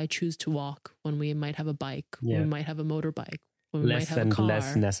 Why choose to walk when we might have a bike, when we might have a motorbike, when we might have a car?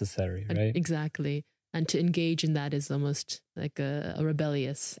 Less necessary, right? Exactly. And to engage in that is almost like a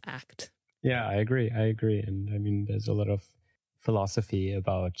rebellious act. Yeah, I agree. And I mean, there's a lot of philosophy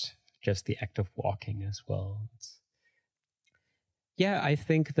about just the act of walking as well. I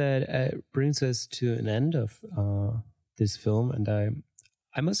think that brings us to an end of this film. And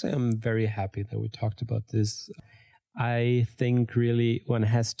I must say I'm very happy that we talked about this. I think really one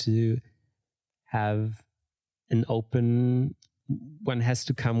has to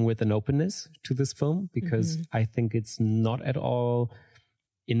come with an openness to this film, because I think it's not at all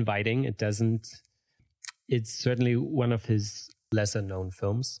inviting. It's certainly one of his lesser known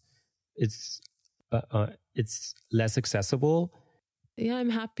films. It's less accessible. Yeah, I'm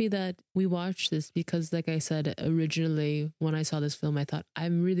happy that we watched this, because like I said, originally when I saw this film, I thought,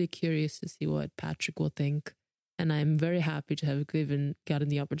 I'm really curious to see what Patrick will think. And I'm very happy to have gotten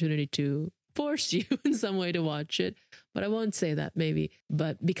the opportunity to force you in some way to watch it. But I won't say that maybe.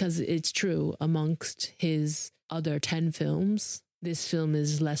 But because it's true, amongst his other 10 films, this film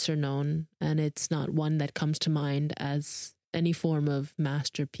is lesser known, and it's not one that comes to mind as any form of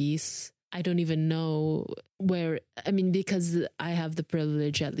masterpiece. I don't even know because I have the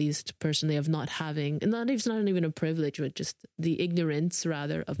privilege, at least personally, of not having, and it's not even a privilege, but just the ignorance,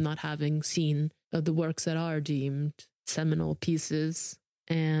 rather, of not having seen the works that are deemed seminal pieces.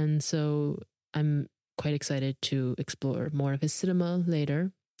 And so I'm quite excited to explore more of his cinema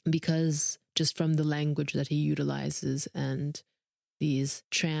later, because just from the language that he utilizes and these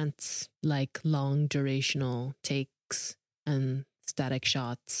trance-like long durational takes and static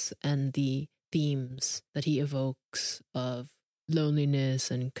shots and the themes that he evokes of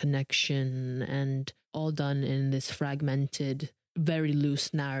loneliness and connection, and all done in this fragmented, very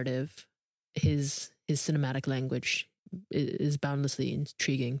loose narrative, his cinematic language is boundlessly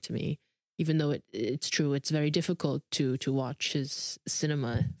intriguing to me. Even though it's true, it's very difficult to watch his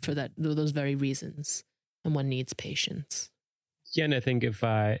cinema for those very reasons, and one needs patience. Yeah, and I think if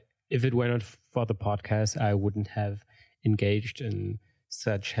it were not for the podcast, I wouldn't have engaged in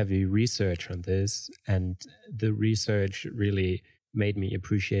such heavy research on this, and the research really made me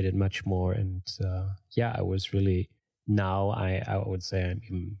appreciate it much more. And I was really, now I would say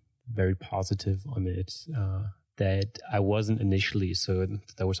I'm very positive on it, that I wasn't initially. So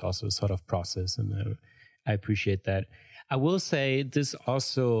there was also a sort of process, and I appreciate that. I will say this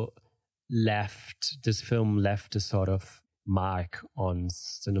film left a sort of mark on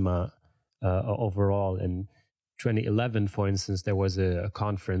cinema overall. In 2011, for instance, there was a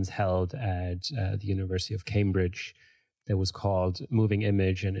conference held at the University of Cambridge that was called Moving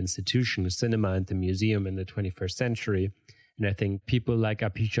Image and Institution, Cinema and the Museum in the 21st Century. And I think people like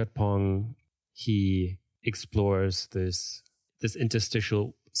Apichatpong, he explores this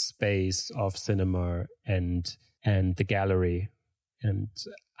interstitial space of cinema and the gallery. And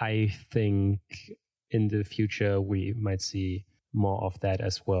I think in the future, we might see more of that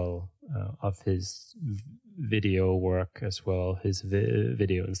as well, of his video work as well, his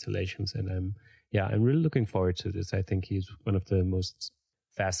video installations. And I'm really looking forward to this. I think he's one of the most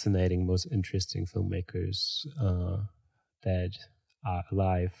fascinating, most interesting filmmakers that are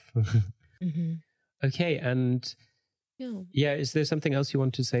alive. Mm-hmm. Okay, and is there something else you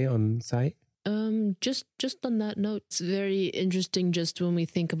want to say on Tsai? Just on that note, it's very interesting just when we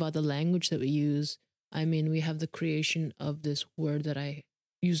think about the language that we use. I mean, we have the creation of this word that I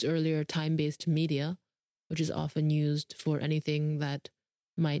used earlier, time-based media, which is often used for anything that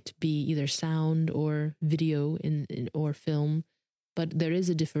might be either sound or video or film. But there is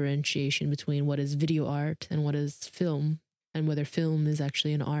a differentiation between what is video art and what is film, and whether film is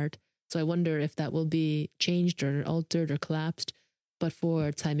actually an art. So I wonder if that will be changed or altered or collapsed. But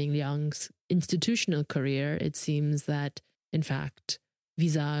for Tsai Ming-Liang's institutional career, it seems that, in fact,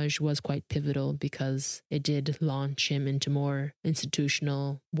 Visage was quite pivotal because it did launch him into more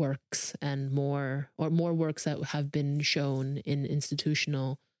institutional works and more works that have been shown in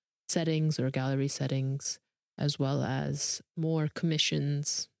institutional settings or gallery settings, as well as more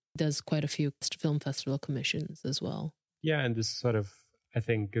commissions. Does quite a few film festival commissions as well. Yeah, and this sort of, I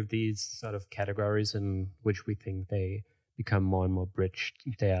think, of these sort of categories in which we think they become more and more bridged.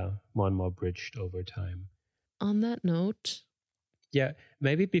 They are more and more bridged over time. On that note... Yeah,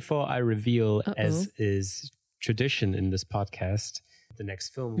 maybe before I reveal, as is tradition in this podcast, the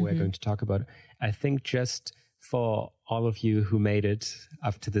next film we're going to talk about, I think just for all of you who made it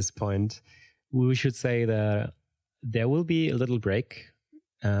up to this point, we should say that there will be a little break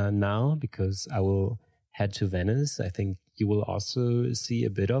now because I will head to Venice. I think you will also see a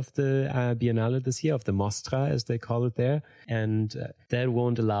bit of the Biennale this year, of the Mostra, as they call it there. And that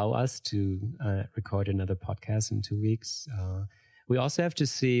won't allow us to record another podcast in 2 weeks. We also have to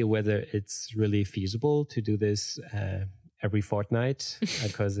see whether it's really feasible to do this every fortnight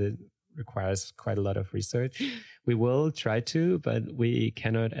because it requires quite a lot of research. We will try to, but we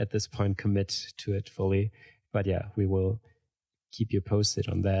cannot at this point commit to it fully. But yeah, we will keep you posted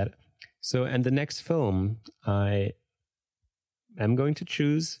on that. So, and the next film I am going to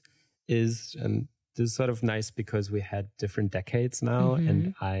choose is, and this is sort of nice because we had different decades now,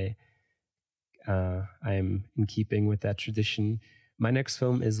 and I'm in keeping with that tradition. My next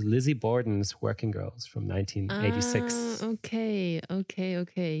film is Lizzie Borden's Working Girls from 1986. Okay.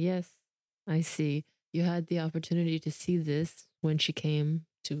 Yes, I see. You had the opportunity to see this when she came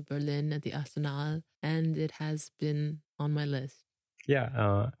to Berlin at the Arsenal, and it has been on my list.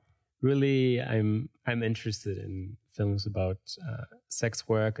 Yeah, really, I'm interested in films about sex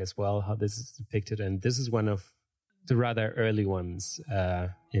work as well, how this is depicted, and this is one of the rather early ones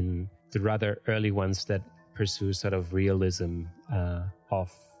that pursue sort of realism of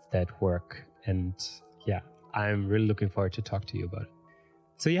that work. And yeah, I'm really looking forward to talk to you about it.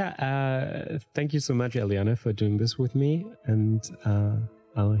 So yeah, thank you so much, Eliana, for doing this with me, and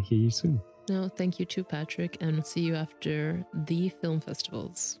I'll hear you soon. No, thank you too, Patrick, and see you after the film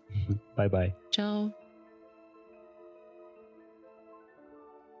festivals. Bye-bye. Ciao.